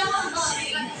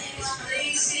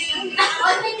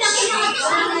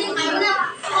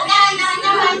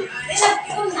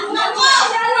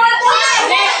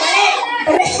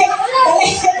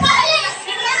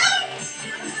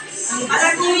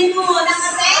 Paraguin mo na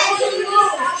kasi.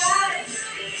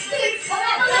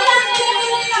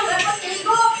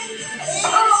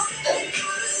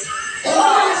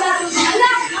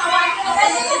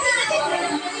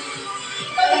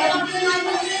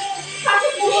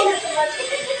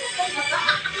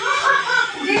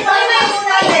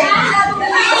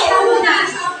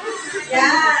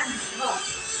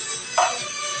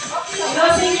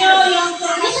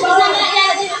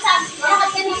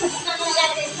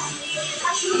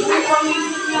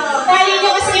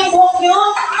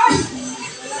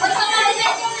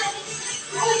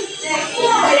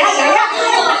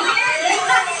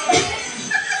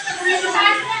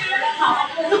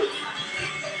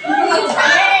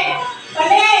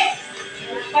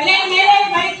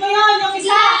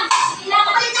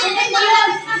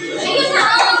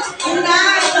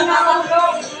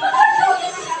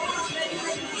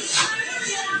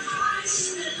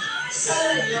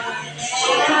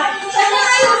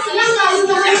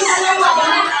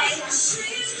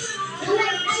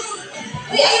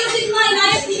 ayusin mo,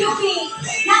 inayos ni Yuki.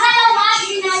 Nakalawa,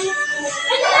 ginayos ko.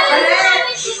 Ano na,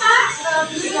 ginamit kita?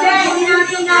 Hindi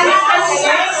natin inayos kasi.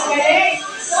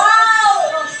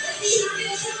 Wow!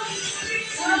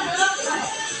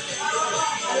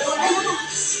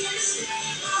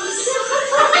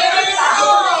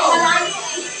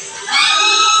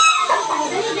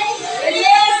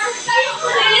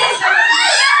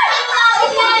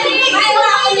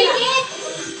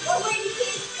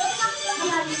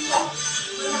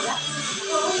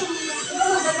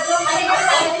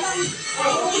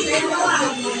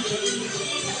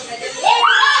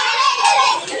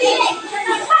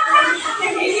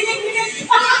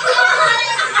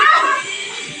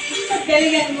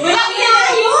 Walang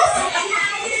inaayos?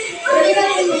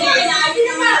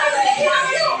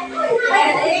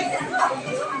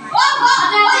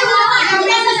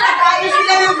 Ayos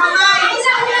sila ng kamay.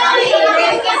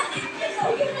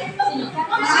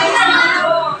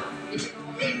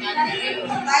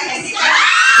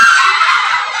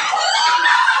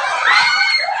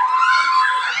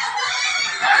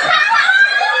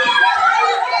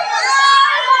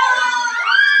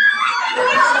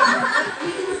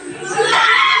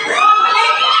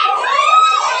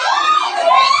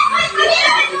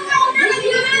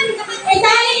 Eh,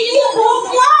 dali niyo yung buhok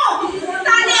niyo!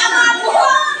 Tali ang mga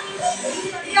buhok!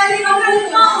 Tali ang mga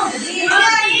buhok!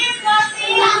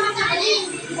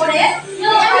 Ulit?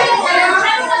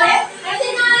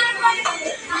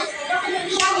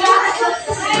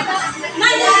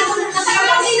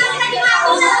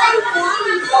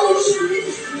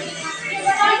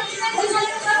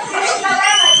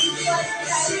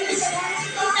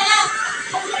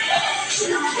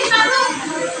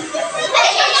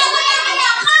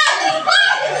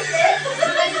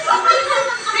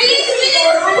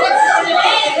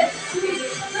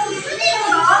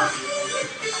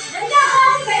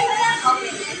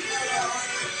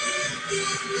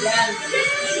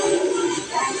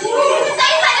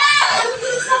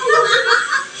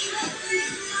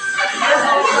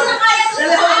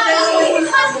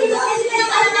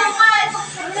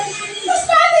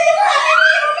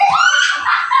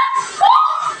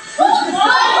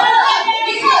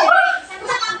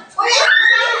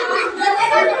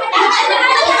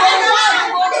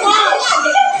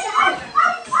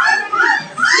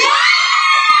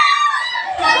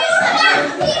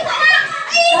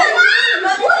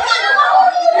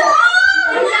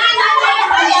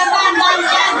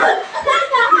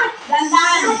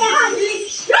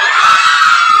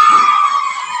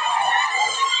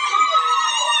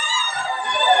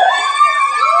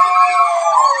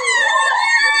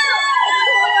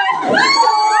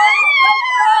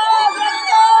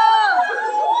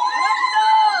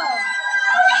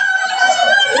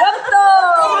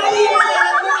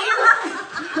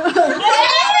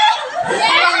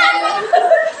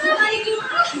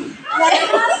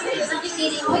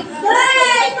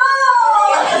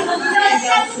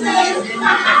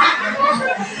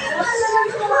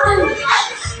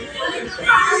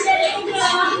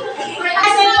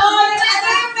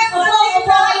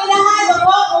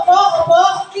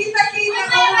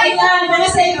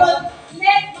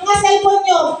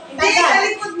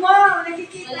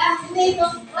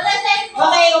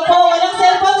 Okay, upo. Walang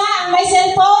cellphone ha. Ang may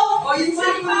cellphone,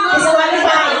 isa wifi.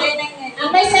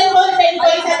 Ang may cellphone, 10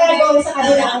 points na gagawin sa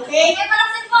kabila, okay?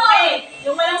 Okay,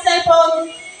 yung walang cellphone.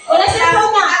 Walang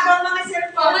cellphone na.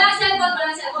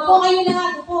 Upo kayo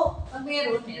lahat, upo.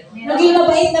 Maging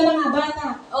mabait na mga bata.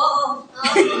 Oo.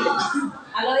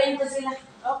 Alawin ko sila.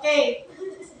 Okay.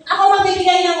 Ako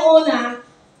magbibigay ng una.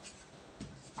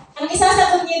 Ang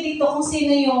isasagot niya dito kung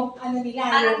sino yung ano nila.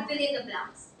 Yung,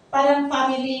 parang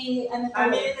family, ano to?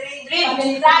 Family tree.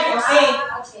 Okay.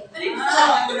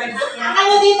 Ang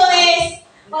ano dito is,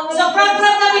 so from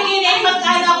the beginning,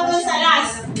 magkano ako dun sa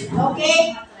last.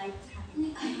 Okay?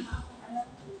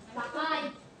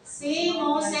 Si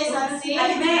Moses at si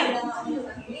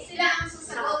Sila ang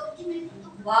susagot.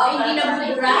 Wow, Hindi na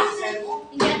bubura.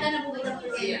 Hindi ata na bubura.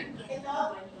 ito.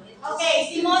 Okay,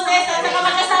 si Moses at saka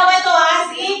mag-asawa ito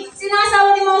ha. Sino ang asawa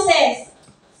ni Moses?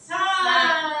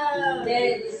 Hindi,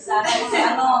 sa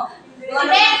ano, yung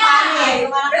anak ng pare,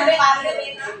 yung anak ng pare.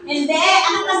 Hindi,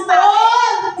 anak ng pare.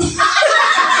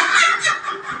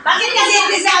 Bakit kasi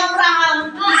hindi si Abraham?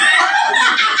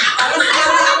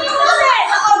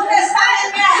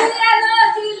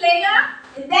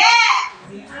 Hindi!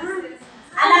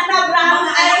 Anak na Abraham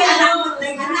ay anak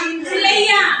si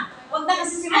Leia. Huwag na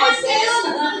kasi si Moses.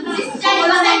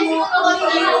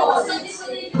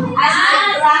 As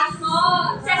Abraham.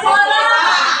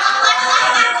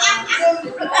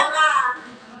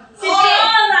 Si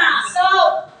Deborah. So,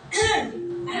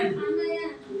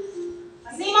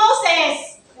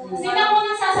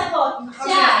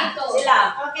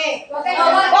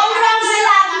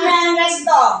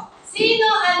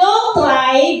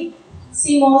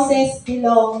 Moses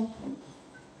belong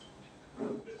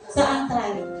sa ang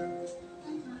tribe?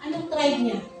 Anong tribe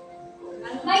niya?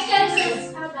 May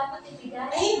chances dapat ibigay.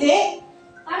 Ay, hindi.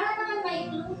 Para naman may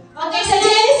clue. Okay, sa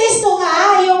Genesis 2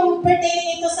 ha, yung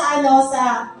pertaining ito sa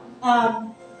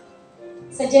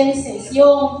sa Genesis,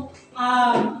 yung,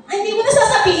 hindi mo na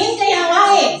sasabihin, kaya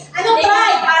nga eh. Anong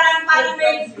tribe? Parang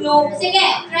may clue. Sige,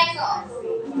 try ko.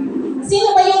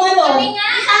 Sino ba yung ano? Kami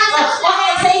nga.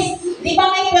 Okay, says, di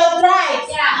ba may 12 tribes?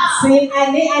 Yeah.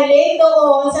 Alin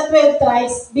doon sa 12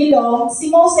 tribes belong si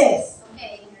Moses.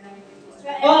 Okay.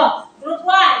 Oh, group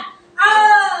 1.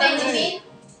 Benjamin.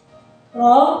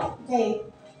 Wrong. Okay.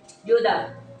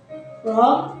 Judah.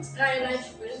 Wrong. Ay, wala.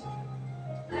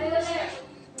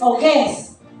 Oh,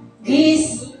 guess.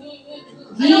 Geese.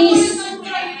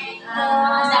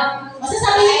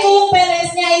 Masasabihin ko yung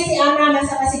parents niya ay si Amram at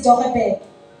saka si Jochebed.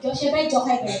 Jochebed.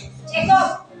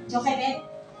 Jochebed.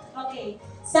 Okay.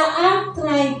 Saan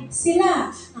tribe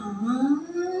sila?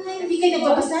 Hindi kayo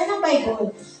nagbabasa ng Bible.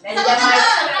 Wala kayo?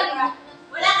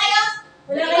 Wala kayo?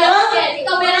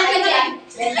 Ikaw meron ka dyan.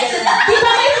 Di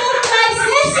ba may 4 tribes?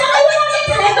 Yes! Saka wala may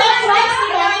 7 tribes.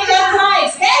 Di ba may 12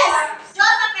 tribes? Yes!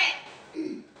 Joseph.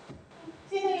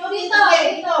 Sino yun?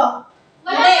 Dito.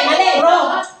 Mali,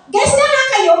 wrong. Guess na nga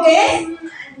kayo, guess.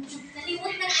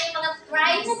 Nalimut na nga yung mga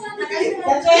tribes.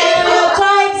 The 12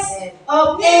 tribes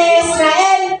of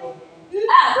Israel.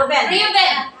 Ruben.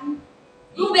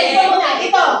 Ito muna,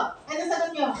 ito. Ano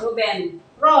sagot nyo? Ruben.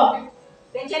 Wrong.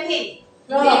 Benjamin.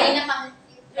 Wrong. Hindi na pang...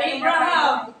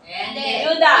 Abraham. Hindi.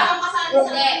 Judah.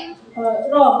 Hindi.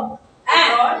 Wrong.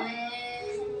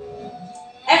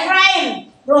 Ephraim.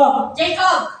 Wrong.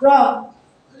 Jacob. Wrong.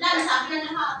 Wala, nasabi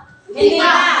na lahat. Hindi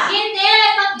na. Hindi.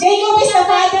 Pag Jacob is the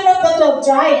father of the 12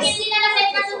 tribes. hindi na na-set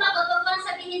na sumagot, huwag mo lang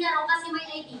sabihin na raw kasi may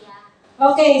idea.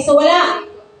 Okay, so wala.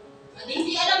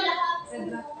 Hindi alam lahat.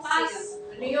 Pass.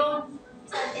 Ano yun?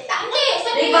 Hindi.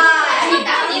 Sabihin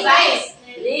Levi.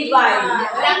 Levi.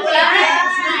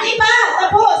 Hindi pa,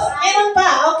 tapos. Meron pa.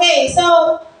 Okay, so,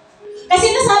 kasi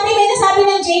may nasabi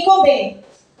ng Jacob eh.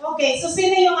 Okay, so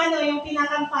sino yung yung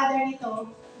pinakang father nito?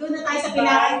 Doon na tayo sa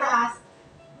pinakang taas.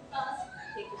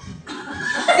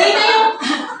 Sino yung...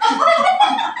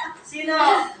 Sino?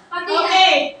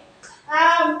 Okay.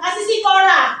 Si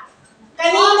Cora.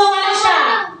 Kanino siya?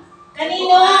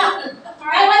 Kanino?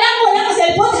 Ay, wala ka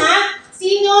cellphone ha?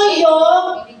 Sino yung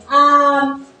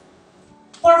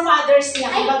forefathers niya?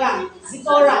 Kumbaga, si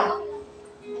Cora.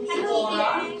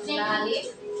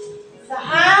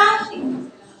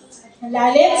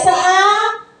 Lalim sa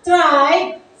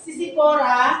tribe, si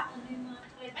Sipora.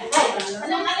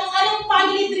 Anong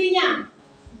family tree niya?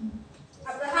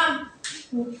 Abraham.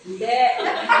 Hindi.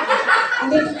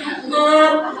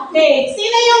 Okay.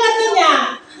 Sino yung niya?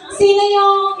 Sino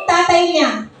yung tatay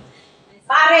niya?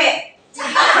 Pare.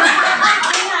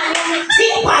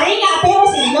 Sino pare nga? Pero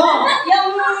sino? Yung...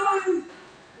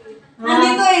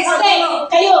 Nandito eh. Okay.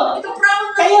 Kayo.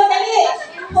 Kayo, dali.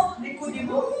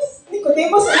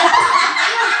 Nicodemus.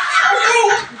 Okay.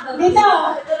 Dito.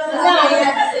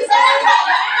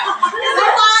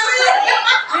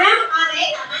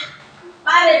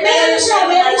 Pare.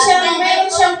 Meron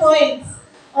siyang points.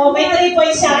 Oh, may 3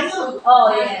 points siya. Oh,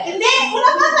 yeah. Hindi, wala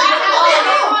pa tayo.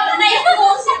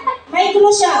 May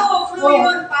clue siya.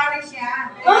 Pare siya.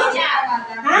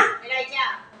 Ha?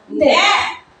 Hindi.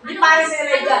 Hindi pare si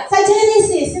Elijah. Sa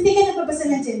Genesis, hindi ka nagbabasa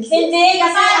ng Genesis. Hindi,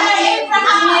 kasi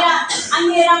ang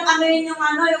hirap yun yung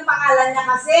yung pangalan niya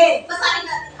kasi. Basahin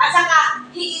natin. At saka,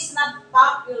 he is not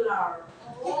popular.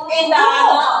 And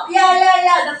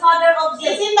the father of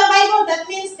It's the... in the Bible, that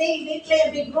means they play a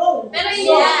big role. Pero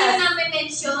yun yung namin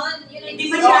mention. Hindi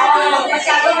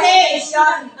masyado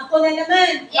mention. Ako na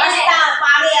naman. Basta,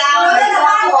 pare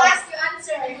Ask you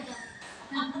answer.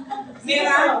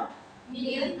 Zero.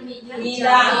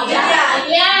 Mila.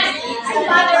 Yan. The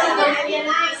father of the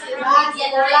Midianites, diba?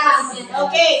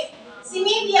 Okay. Si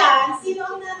Midian, sino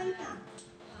ang nanay niya?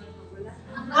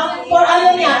 Ang for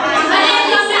niya?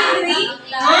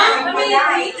 Ha?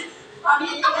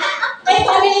 Kay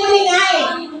family tree nga eh.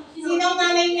 Sino ang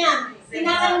nanay niya?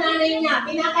 Pinakang nanay niya.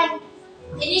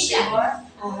 Inisha.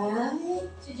 Ay.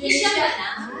 Inisha ba na?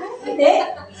 Hindi.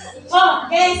 Oh,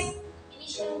 guess.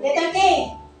 Inisha. Letter K.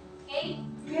 Okay?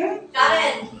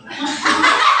 Karen.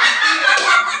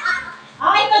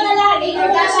 Okay, ito na lang. Ito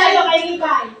na tayo kay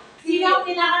Levi. Sino ang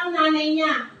pinakang nanay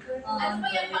niya? Ano ba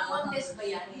yan? Pang-contest ba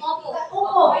yan? Opo.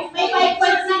 Oo, may 5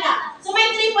 points sila. So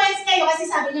may 3 points kayo kasi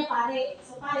sabi niya pare.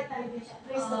 So pare talaga siya.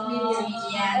 Praise the Lord.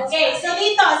 Okay, so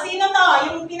dito, sino to?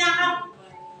 Yung pinakang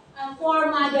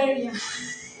foremother niya.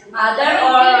 Mother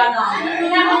or Yung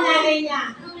pinakang nanay niya.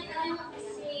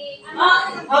 Si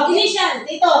Oh, Venetian,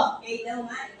 dito.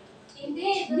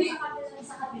 Hindi, doon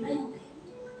sa kabila.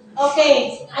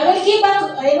 Okay. I will give back.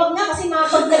 Ay, wag na kasi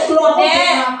mapag-clue ako.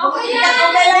 Okay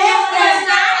lang.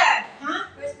 Ha?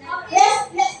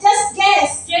 Just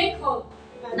guess. Jacob.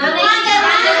 Nanay.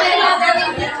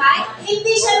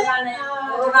 Hindi siya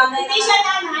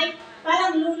nanay.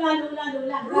 Parang lula.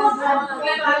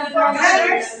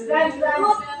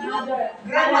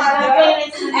 Grandmother.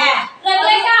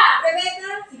 Rebecca.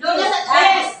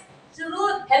 Yes.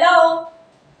 Hello.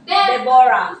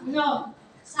 Deborah. No.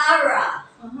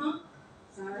 Sarah. Uh-huh.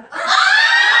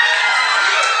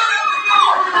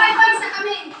 Bye-bye sa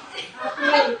kami.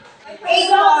 Okay.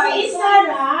 So, si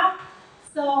Sarah,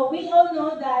 so we all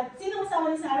know that, sino asawa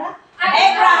ni Sarah?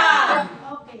 Abraham.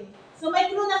 Okay. So,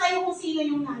 may clue na kayo kung sino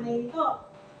yung nanay nito.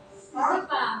 Hindi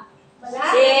pa. Wala?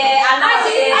 Si, ano,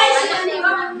 si,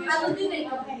 Ano din eh.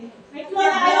 Okay. May clue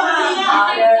na kayo kung sino.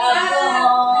 Father ako.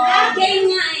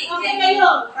 Okay kayo.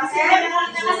 Kasi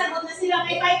nakasagot na sila.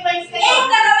 May 5 points kayo.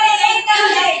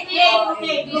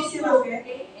 Okay.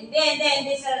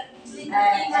 Hindi, sir.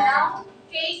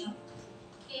 Kate.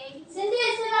 Hindi,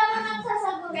 sila lang ang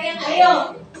sasagot. Kayo.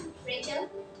 Rachel?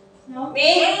 No?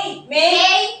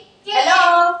 May. Hello.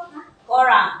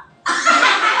 Cora.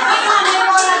 May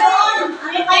Cora doon.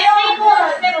 May Cora,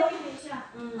 pero hindi siya.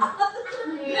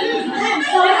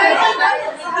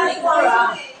 May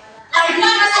Cora.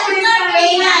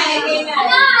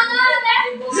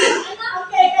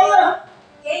 Okay, kayo.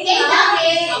 Kate.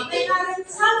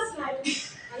 Sounds like.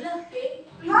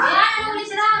 Ano ulit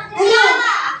sila?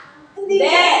 Hindi.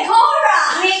 Cora.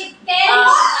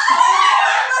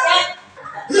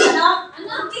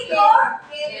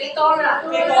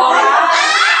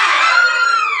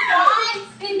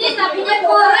 Hindi, sabi niya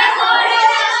Cora.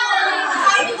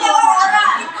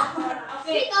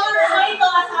 Okay. So ito,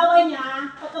 asawa niya.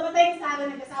 Pagkamatay ni Sarah,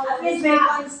 nag-asawa niya siya.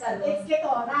 It's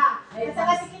Ketora. At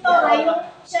saka si Ketora,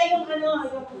 siya yung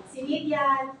si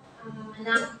Midian.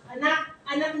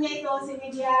 Anak niya ito, si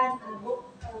Midian.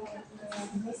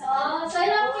 So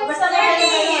ilang points Basta na na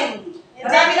yun?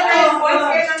 Dami na kayo.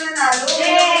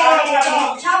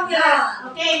 Champion.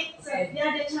 Okay, so they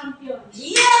are the champion.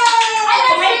 Yeah!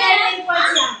 So may 13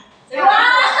 points yan.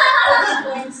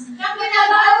 Kapag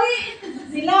nabawi.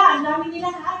 Sila, ang dami nila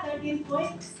ha, 13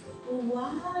 points. Oh,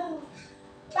 wow.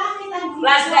 Bakit ang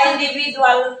Plus the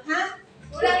individual. Ha?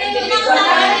 Wala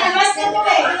na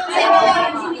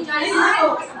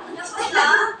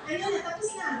Ayun, tapos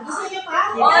na. Gusto niyo pa?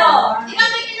 Oo.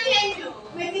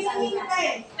 May pinangin ka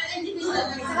eh.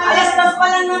 Alas dos pa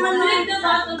lang naman.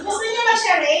 Gusto niyo ba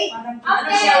charade? Ano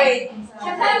siya, wait?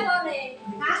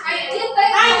 Ha? Ayun ba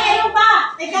yun? Ay, meron pa!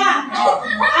 Teka!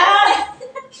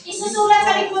 Isusulat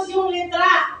sa likod yung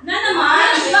letra. Na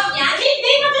naman.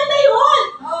 Hindi, maganda yun!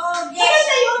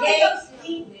 Maganda yun! Yes.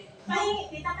 Pahingi,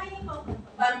 tita, pahingi ko.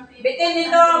 Bitin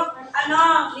nito,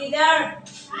 leader.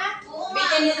 Ha?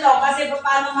 Bitin nito kasi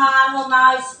paano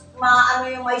maano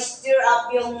yung ma-stir up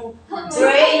yung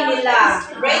brain nila.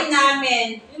 Brain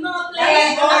namin. Yung mga Kaya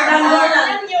ito lang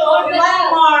Alam niyo, one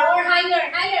more. Or higher.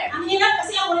 ang hirap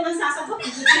kasi ako rin ang sasagot.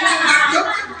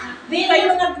 Di,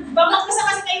 kayo nagbabak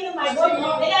kasi kayo ng Bible.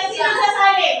 Kaya sino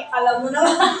sasali? Alam mo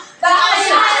naman.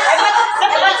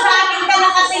 Ba't sa akin ka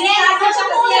nakatingin? Ako siya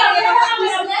kasi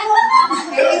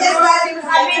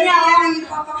sabi niya,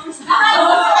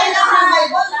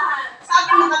 sa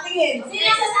akin nakatingin.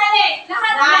 Sino sasali?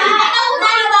 Lahat.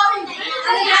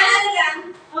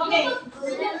 Okay.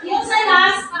 Yung sa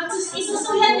last,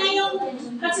 isusulat na yung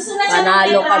magsusulat siya ng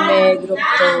Panalo letra kami, group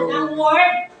na- two. ng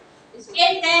word.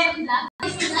 And then,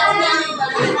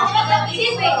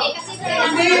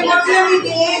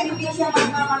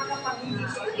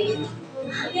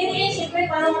 hindi, siyempre,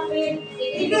 parang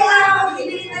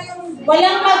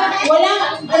walang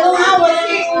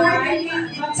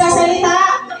magsasalita.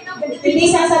 Hindi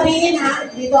sasabihin ha,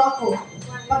 dito ako.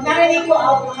 Pag narinig ko,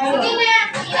 out na kayo.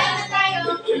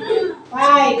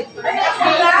 Five.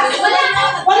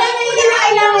 Wala na, hindi na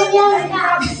kailangan yun.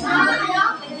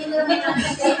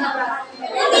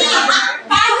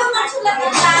 Paano magsulat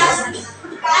ng class?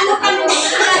 Paano kami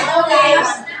magsulat? Okay.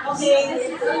 Okay.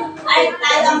 Ay,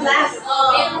 talang class.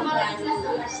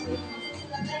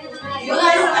 Yung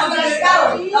ano ka ba ikaw?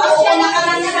 Tapos siya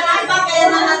nakalanya sa kanta, kaya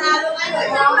nananalo ka.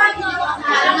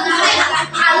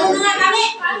 Ano na nga kami?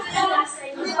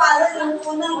 Hindi ba, yung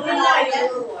unang pinaya.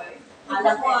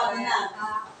 Alam ko, ano na.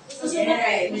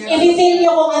 I-reveal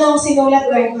nyo kung anong sinulat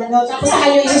ko. Tapos sa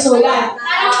kayo isusulat.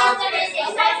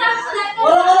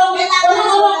 Urong,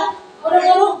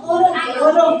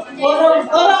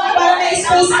 para may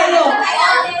space kayo.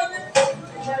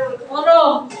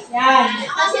 Urong. Yan.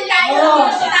 Urong.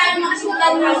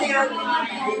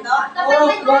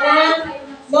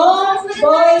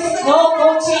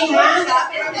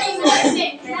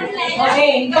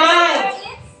 Okay, 5.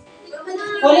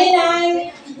 Huli na.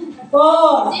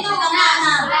 4, Sino na?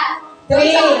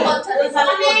 3,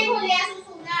 Kami huli ang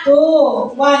susulat.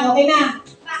 2, 1. Okay na.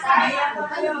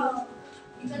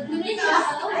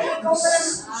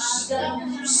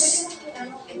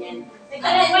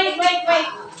 Wait.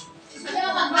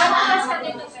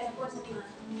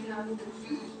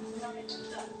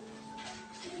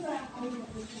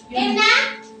 Game na?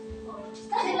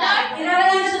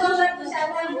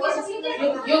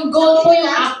 Yung goal po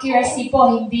yung accuracy po,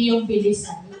 hindi yung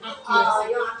bilisan.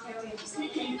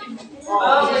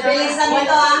 Bilisan mo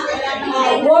to ah.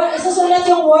 Word, isusulat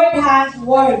yung word ha.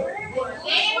 Word.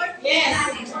 Yes.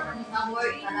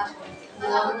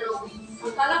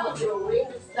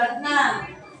 Start na.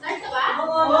 Start ka ba?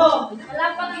 Oo. Wala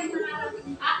pang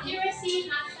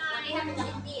accuracy at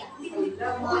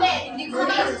huli. Hindi ko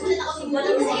na susulat ako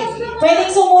simulan kasi.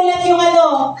 Pwedeng sumulat yung ano.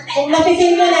 Kung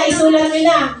napifeel nyo na, isulat nyo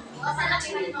na. O, sa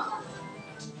lakihan mo.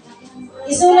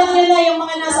 Isulat nyo na yung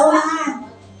mga nasa unahan.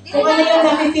 Kung ano yung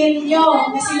napifeel nyo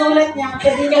na sinulat niya,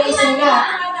 pwede nyo isulat.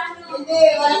 Hindi,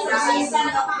 wala sa bilisan.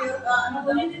 Ano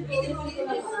ba?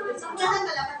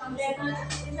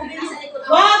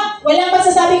 Wag! Walang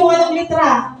magsasabi kung anong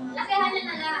litra. Lakihan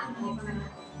na lang.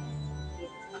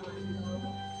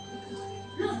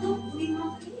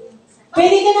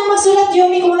 Pwede ka nang magsulat,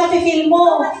 Yumi, kung napifeel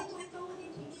mo.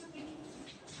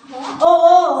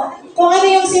 Oo. Kung ano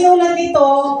yung sinulat nito,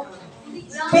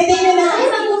 pwede nyo na.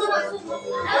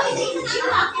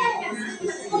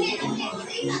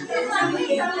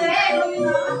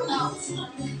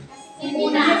 Hindi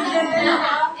na.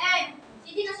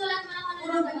 Hindi na sulat mo lang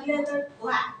ano.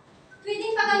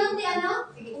 Pwede pa ganun di ano?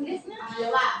 Ulit na.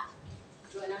 Pangalawa.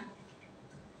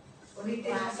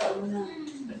 Ulitin mo sa una.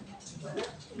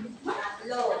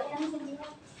 Tatlo.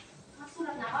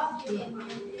 Masulat na ako.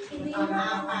 Hindi na.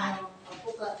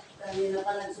 Apat. Kanina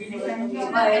pa nagsusulat ng iba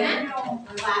Sulat ka eh. na?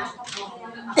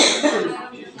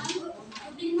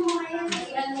 Sabihin mo kaya sa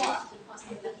ilan mo.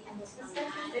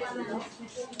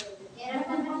 Kaya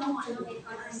naman mo ano ulit.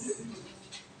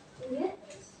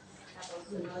 Tapos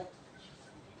sunod.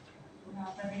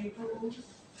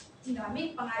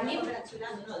 Dami, pangalim.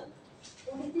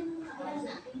 Ulitin mo na.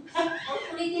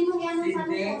 Ulitin mo yan ang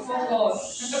sabi ko.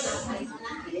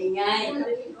 Ingay.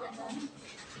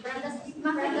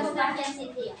 Brandas na yan,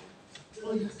 Cynthia.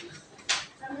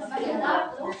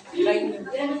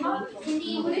 Hindi,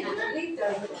 ulit na.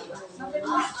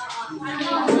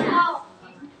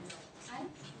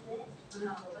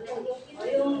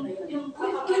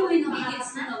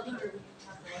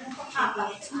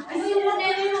 Ano yung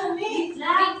modelo mo, Mick?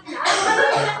 Wala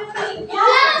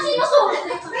kang sinusulat.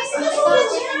 May sinusulat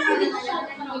siya.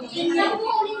 Tingnan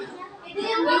mo.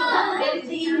 Tingnan mo.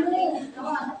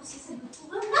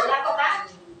 Wala ko ba?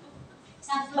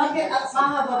 Bakit at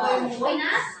mahaba pa yung Okay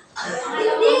na? Hindi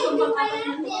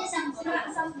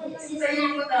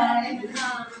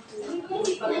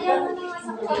pa yan.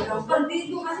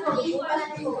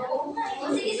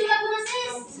 Sige, sulat mo na,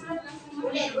 sis.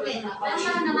 Ulit. Wala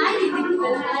ka naman.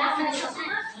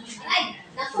 Ay,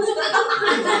 nasusulat ako.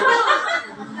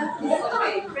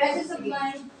 presence of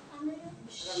mind.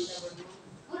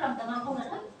 Ramdaman ko na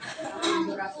lang.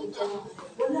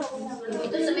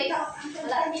 Ito sa may...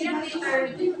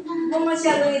 Kung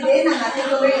masyado hindi, natin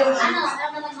gawin yung Ano?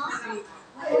 Ramdaman mo?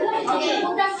 Okay,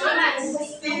 puntas relax.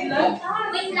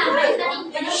 Wait lang.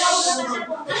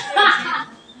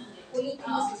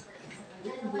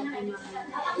 Ako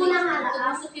na nga lang.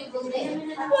 Tumusok yung gundi.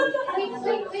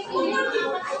 Wait.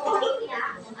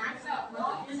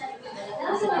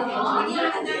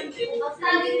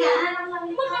 Sabi ka.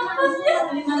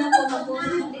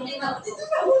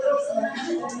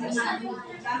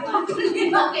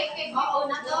 Okay. Oo,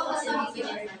 na to.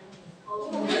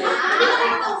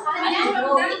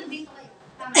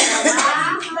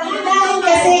 Dahil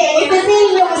kasi, ipipil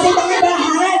nyo kasi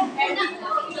nakadahan.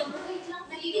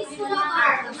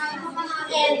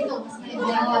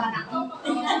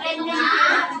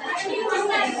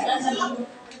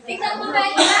 Tignan mo ba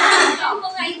ito? Tignan mo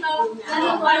nga ito.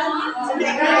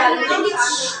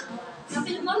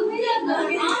 Kapil mo ba yan?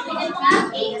 Kasi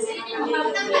hindi mo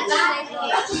magtatag.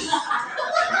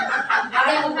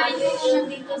 Ayaw mo kayo yung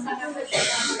nandito sa kapatid.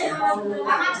 Ito,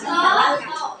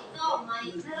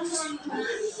 may naramdaman mo na.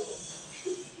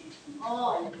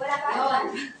 Wala pa yun.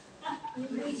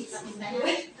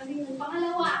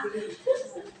 Pangalawa.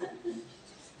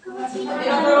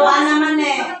 tinuturuan naman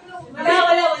eh. Wala.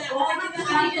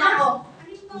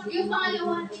 Yung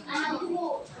pangalawa, ano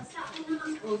ko, basta ako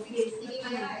naman ko. Sige,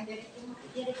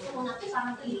 direct ko na ito,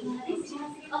 parang iling na rin.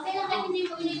 Okay lang kahit hindi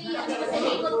mo iniliyan, kasi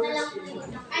likod na lang.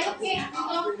 Ay, okay.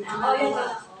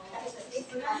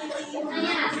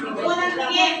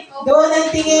 Doon ang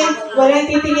tingin. Walang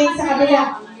titingin sa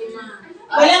kabila.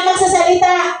 Walang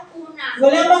magsasalita.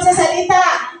 Walang magsasalita.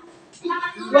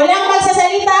 Walang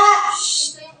magsasalita.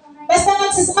 Basta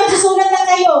magsusulat lang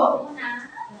kayo.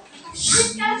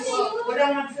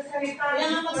 Walang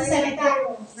magsasalita.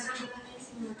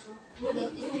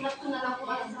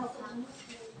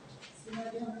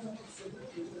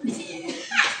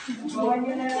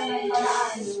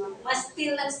 Mas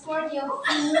still nag-score niyo.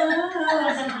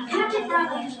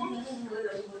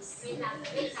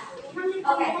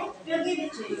 Okay.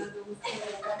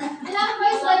 Ilang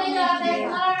boys ba nila,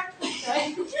 Teklar?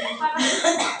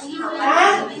 Ha?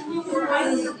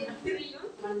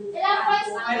 Ilang boys?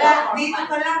 Wala, dito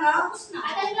pa lang, ha?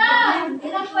 Atin lang!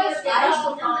 Ilang boys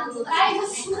dito?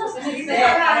 Guys!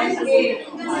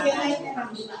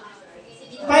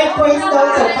 5 points daw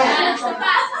sa 5.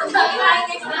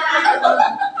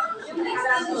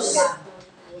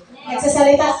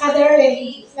 Nagsasalita ka,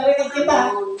 darling. Narinig kita.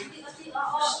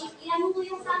 Iyan mo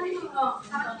yung sa amin.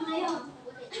 Sakot mo na yun.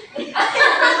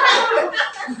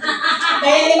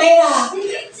 Kaya ni Mayra.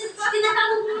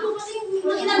 Tinatanong mo kasi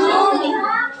mag-inang mo.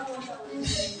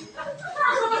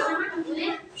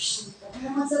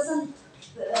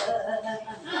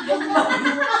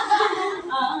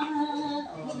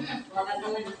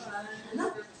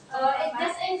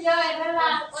 Just enjoy,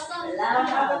 relax.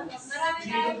 Marami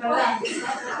kayong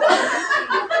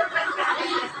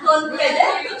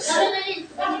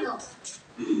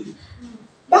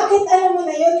Bakit alam mo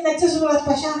na yun? Nagsusulat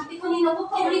pa siya.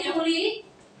 Uli.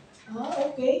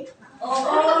 Okay. Oo,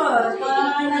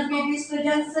 parang nagbibisto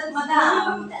dyan sa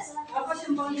madam. Ako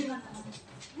siyang bangin na.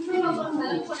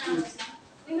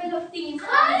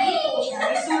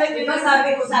 Isulat, di ba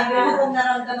sabi ko kung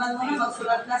naramdaman mo na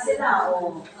magsulat na sila.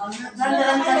 O,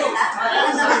 naramdaman salita.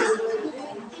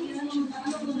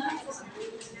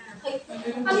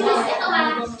 Pag-ilis ito ha.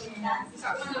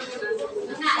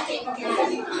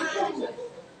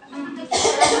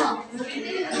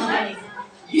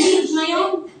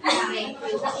 Ngayon.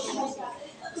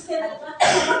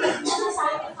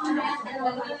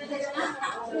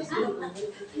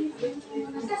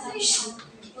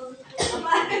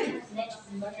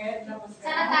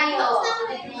 Sana tayo.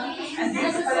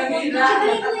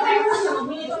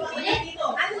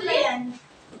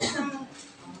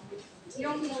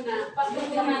 Yung muna,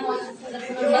 pag-unaman mo.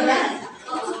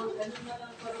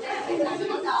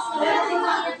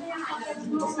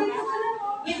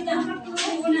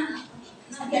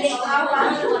 Okay.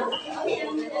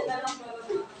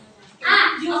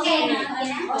 Okay.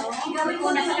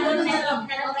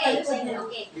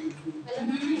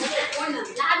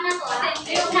 Lahat na to.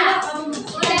 Ayun na.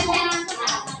 Ulit na lang to.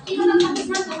 Sino bang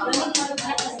mag-isa to?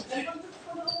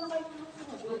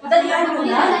 Dalihan mo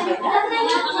na. Lahat na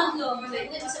lang to.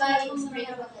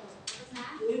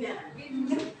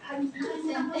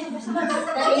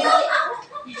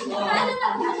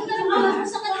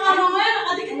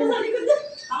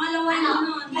 Pangalawa na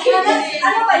ano.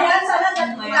 Ano ba yan? Sana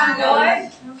ganon?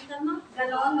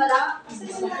 Ganon, wala?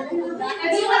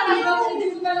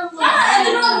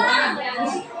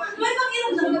 May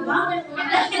pakiramdam ka ba?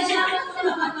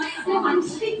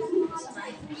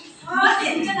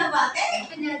 Bakit ka na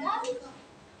bakit?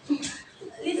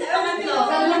 Lisa, pangatlo.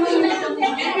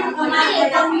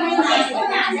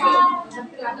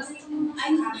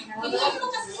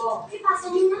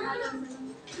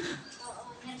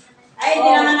 Ay, hindi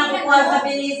naman nakukuha sa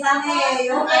bilisan eh.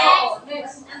 Yung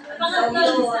pangatlo,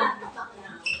 Lisa.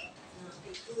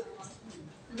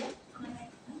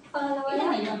 Pangalawa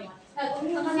yan.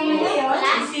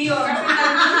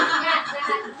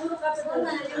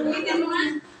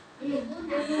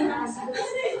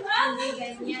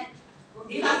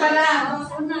 Isa pala.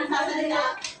 Sasalita.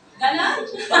 Ganon?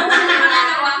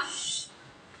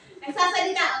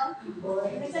 Nagsasalita, oh.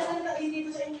 Nagsasalita yun dito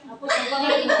sa inyo.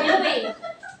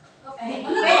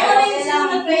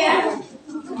 Kailangan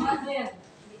ko yan.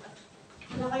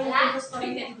 Wala kayong gusto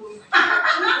rin.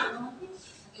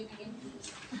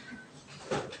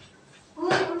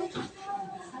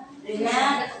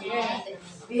 Relax.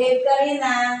 Behave ka rin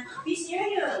ah. Be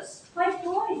serious. 5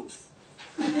 points.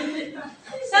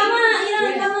 Sama,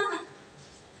 ilan tama.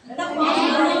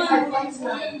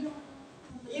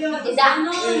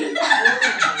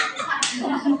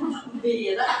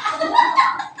 Bira.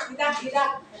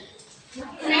 Idak.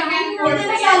 Hindi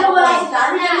na salo wala si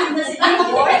Dan. Hindi na si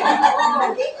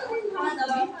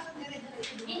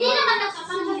Hindi naman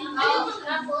nagpapanggap.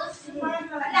 Tapos,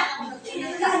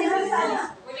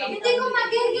 hindi ko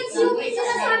mag-gets yung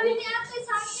sinasabi ni ate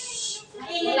sa akin.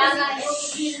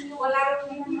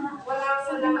 Wala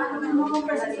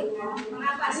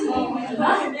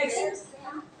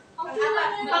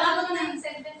Pang-apat na yung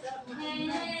sentence.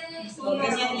 O,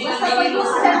 ganyan din ang gawin mo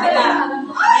sa kabila.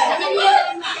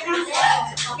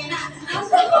 Okay na.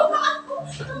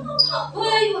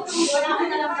 Uy, wala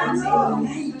ka na lang para sa'yo.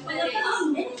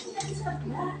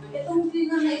 Itong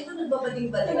dina na ito,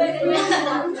 nagbabading-bading.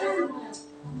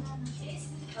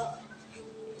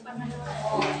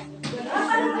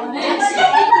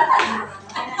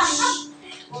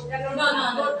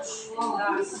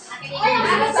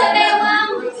 Sa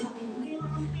bewang.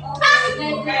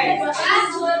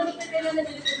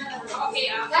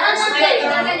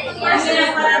 Kasi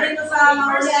para rito sa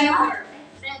mga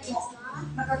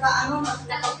nakakaano,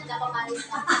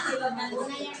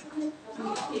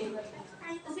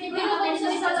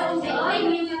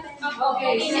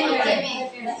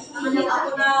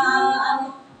 ako na ano.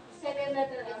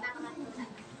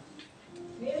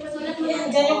 Diyan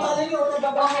yung ano yung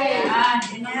nababa.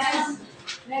 Ganyan.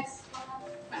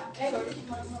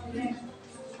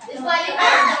 Disqualified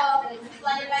ko.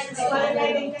 Disqualified ko.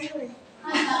 Disqualified din kayo eh.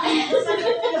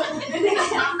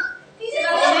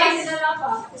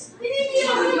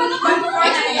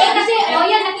 Kasi, oh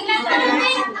yan, natiglan ka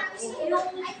namin.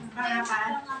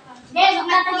 Hindi,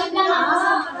 magtatagip lang ako.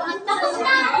 Tapos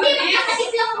na, hindi,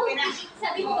 magtatagip lang ako.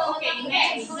 Sabi ko,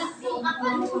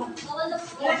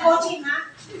 Coaching ha?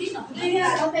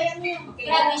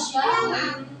 grabe siya.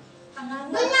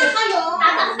 Ganyan kayo.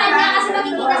 Tataktan niya kasi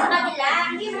makikita sa kanila.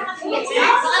 Hindi mo makikita.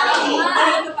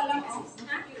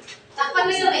 Takpan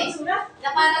mo yun eh.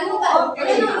 Lapanan mo ba?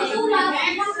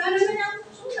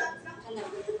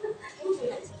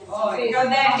 Oh, ikaw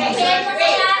din. Kaya mo na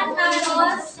yan,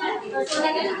 tapos,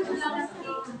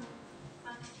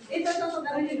 yung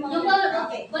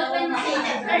ballpen mo sa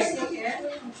first.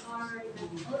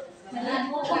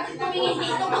 Tumingin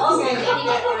dito ko.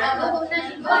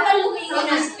 Baka lumingin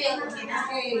na spin.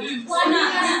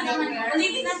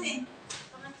 Ulitin natin.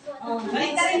 Oh,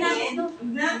 balik ka rin natin.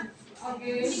 Na? Sa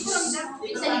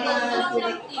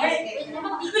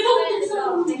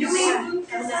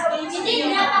likod. Hindi,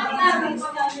 dapat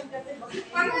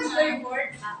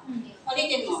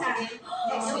Ulitin mo.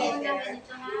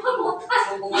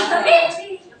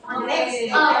 Okay,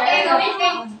 gawin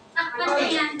mo. Takpan na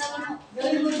yan.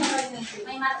 Gawin mo.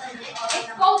 May mata dyan.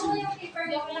 Expose mo yung paper.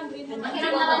 Maghirap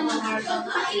naman mo.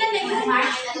 Ilan na yung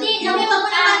mark? Hindi, gawin mo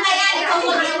naman na yan. Ikaw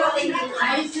mo yung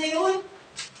Ayos na yun.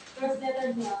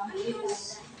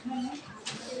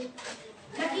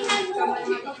 Lakihan mo.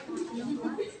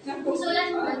 Sulat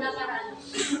mo na nakaraan.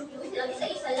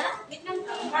 Isa-isa lang.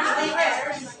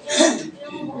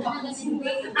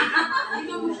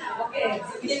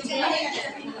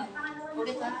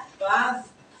 Wow.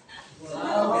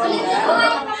 Ulit mo.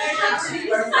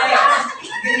 Perfect.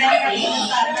 Ganyan ka rin.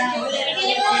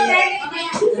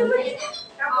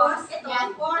 Tapos, ito.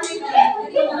 4 liter.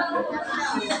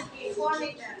 4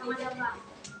 liter.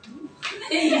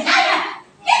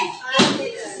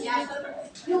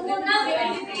 Yung una.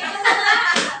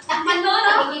 Takpan mo.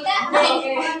 Nakikita.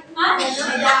 Ha?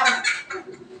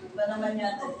 Ba naman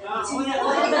yata?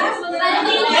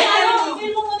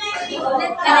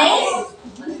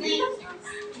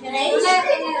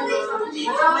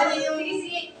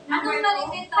 Anong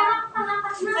malitit ito?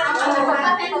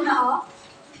 Pagpapel mo na o?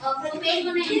 O, pagpapel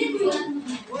mo na yun.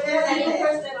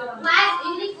 Mas,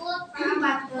 yung likod.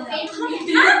 Pagpapel mo na yun.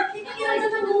 Ha? Kira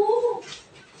naman mo.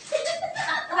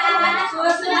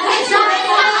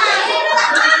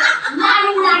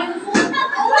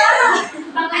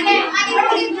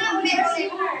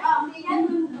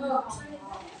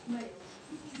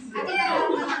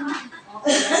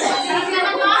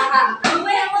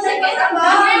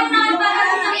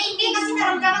 Hindi kasi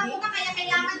naramdaman ko na kaya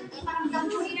kailangan iparamdam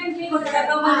ko. Sige,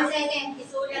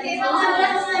 isulat mo.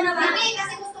 Hindi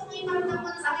kasi gusto ko iparamdam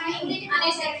ko na sa kanya. Hindi ano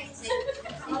yung second.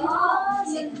 O,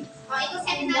 ito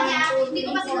second na niya. Hindi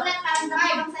ko masinulat para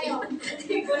ramdam ko sa'yo.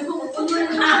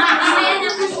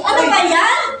 Ano ba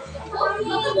yan?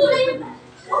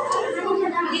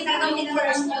 Hindi talaga hindi na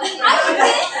first yun.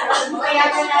 Kaya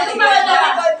ka natin.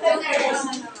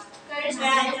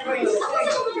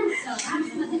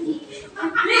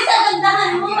 Lisa,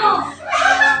 gandahan mo.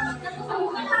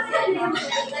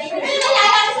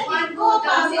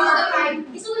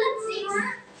 Isulat six.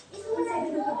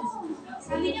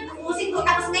 Sabi niya, usin ko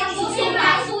tapos na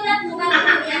Isulat mo ka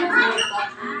lang yan.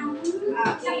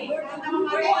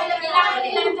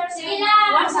 Sige lang.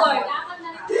 One word.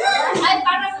 Ay,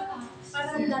 parang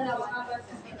dalawa.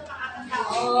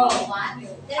 Oh.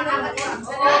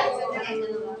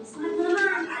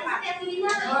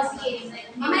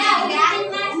 Mamaya,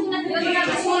 ulitin na.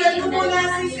 Sulat mo.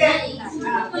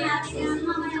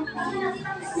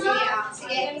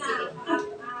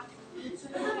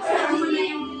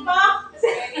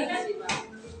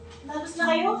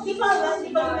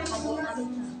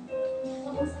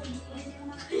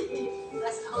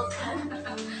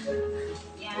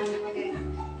 Yan, okay.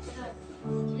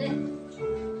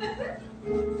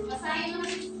 Basahin mo.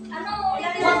 Ano?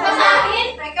 Huwag Basahin?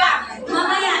 Teka,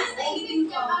 mamaya.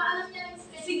 Naisipin niya ba? Alam niya lang.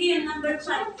 Sige, number 5.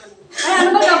 Ay, ano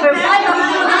ba number 5?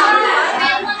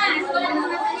 Kaya mo na. Wala mo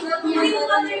na sa likod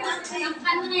niya. Ang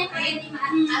ano niya, kaya di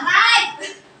Aray!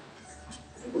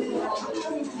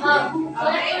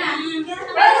 Wala na.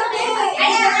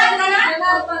 Ay, nasan ka na?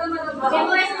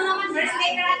 Memorize mo naman. First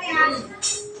paper natin, ha?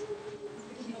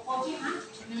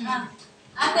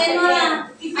 Ate, no na.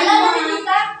 Alam mo ni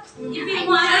tita? Ipin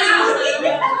mo, ano?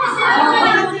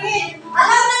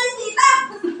 Alam na ni tita!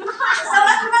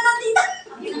 Sabat mo na ng tita!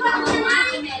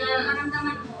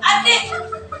 Maramdaman mo. Ate!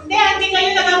 Hindi, hindi kayo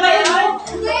nagabayan.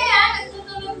 Hindi ah,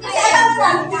 nagtutulog Kasi alam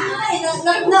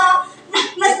mo na,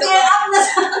 na-scare up na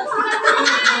sa...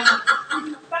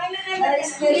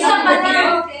 Isa pa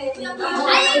na.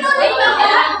 Ay, ito ba?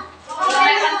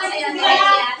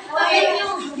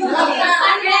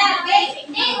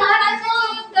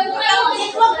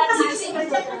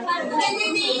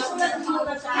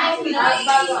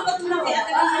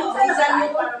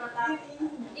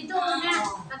 Ito na.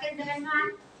 Magkandagan mo ah.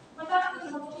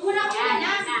 Muna ko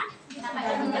na.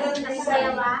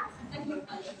 Napasaya ba?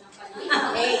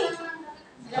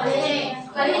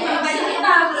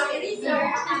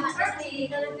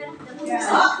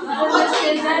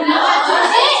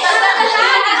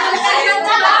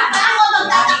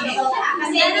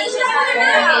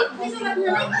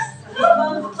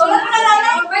 Sulat ka na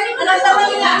lang! Alam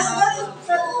naman nila!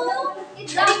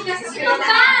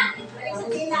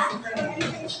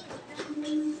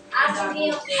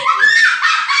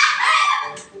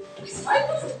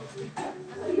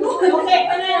 Okay,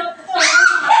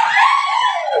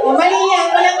 o, mali yan,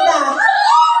 walang da.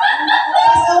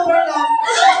 Pass over lang.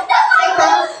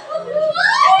 Ito.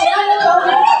 Ano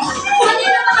to?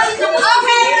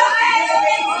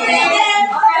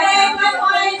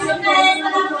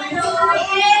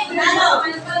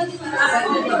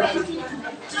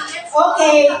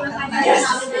 Okay.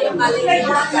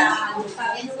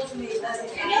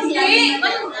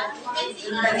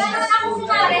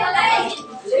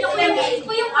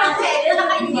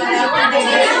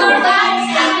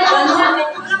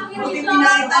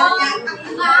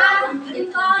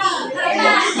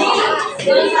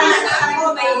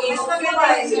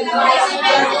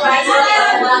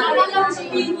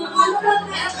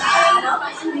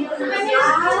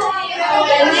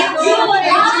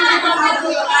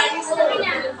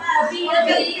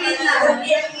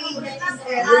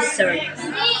 Good sir.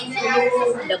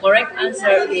 The correct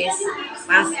answer is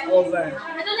Passover.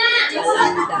 Ano na?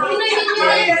 Yolanda. Meron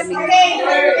kaming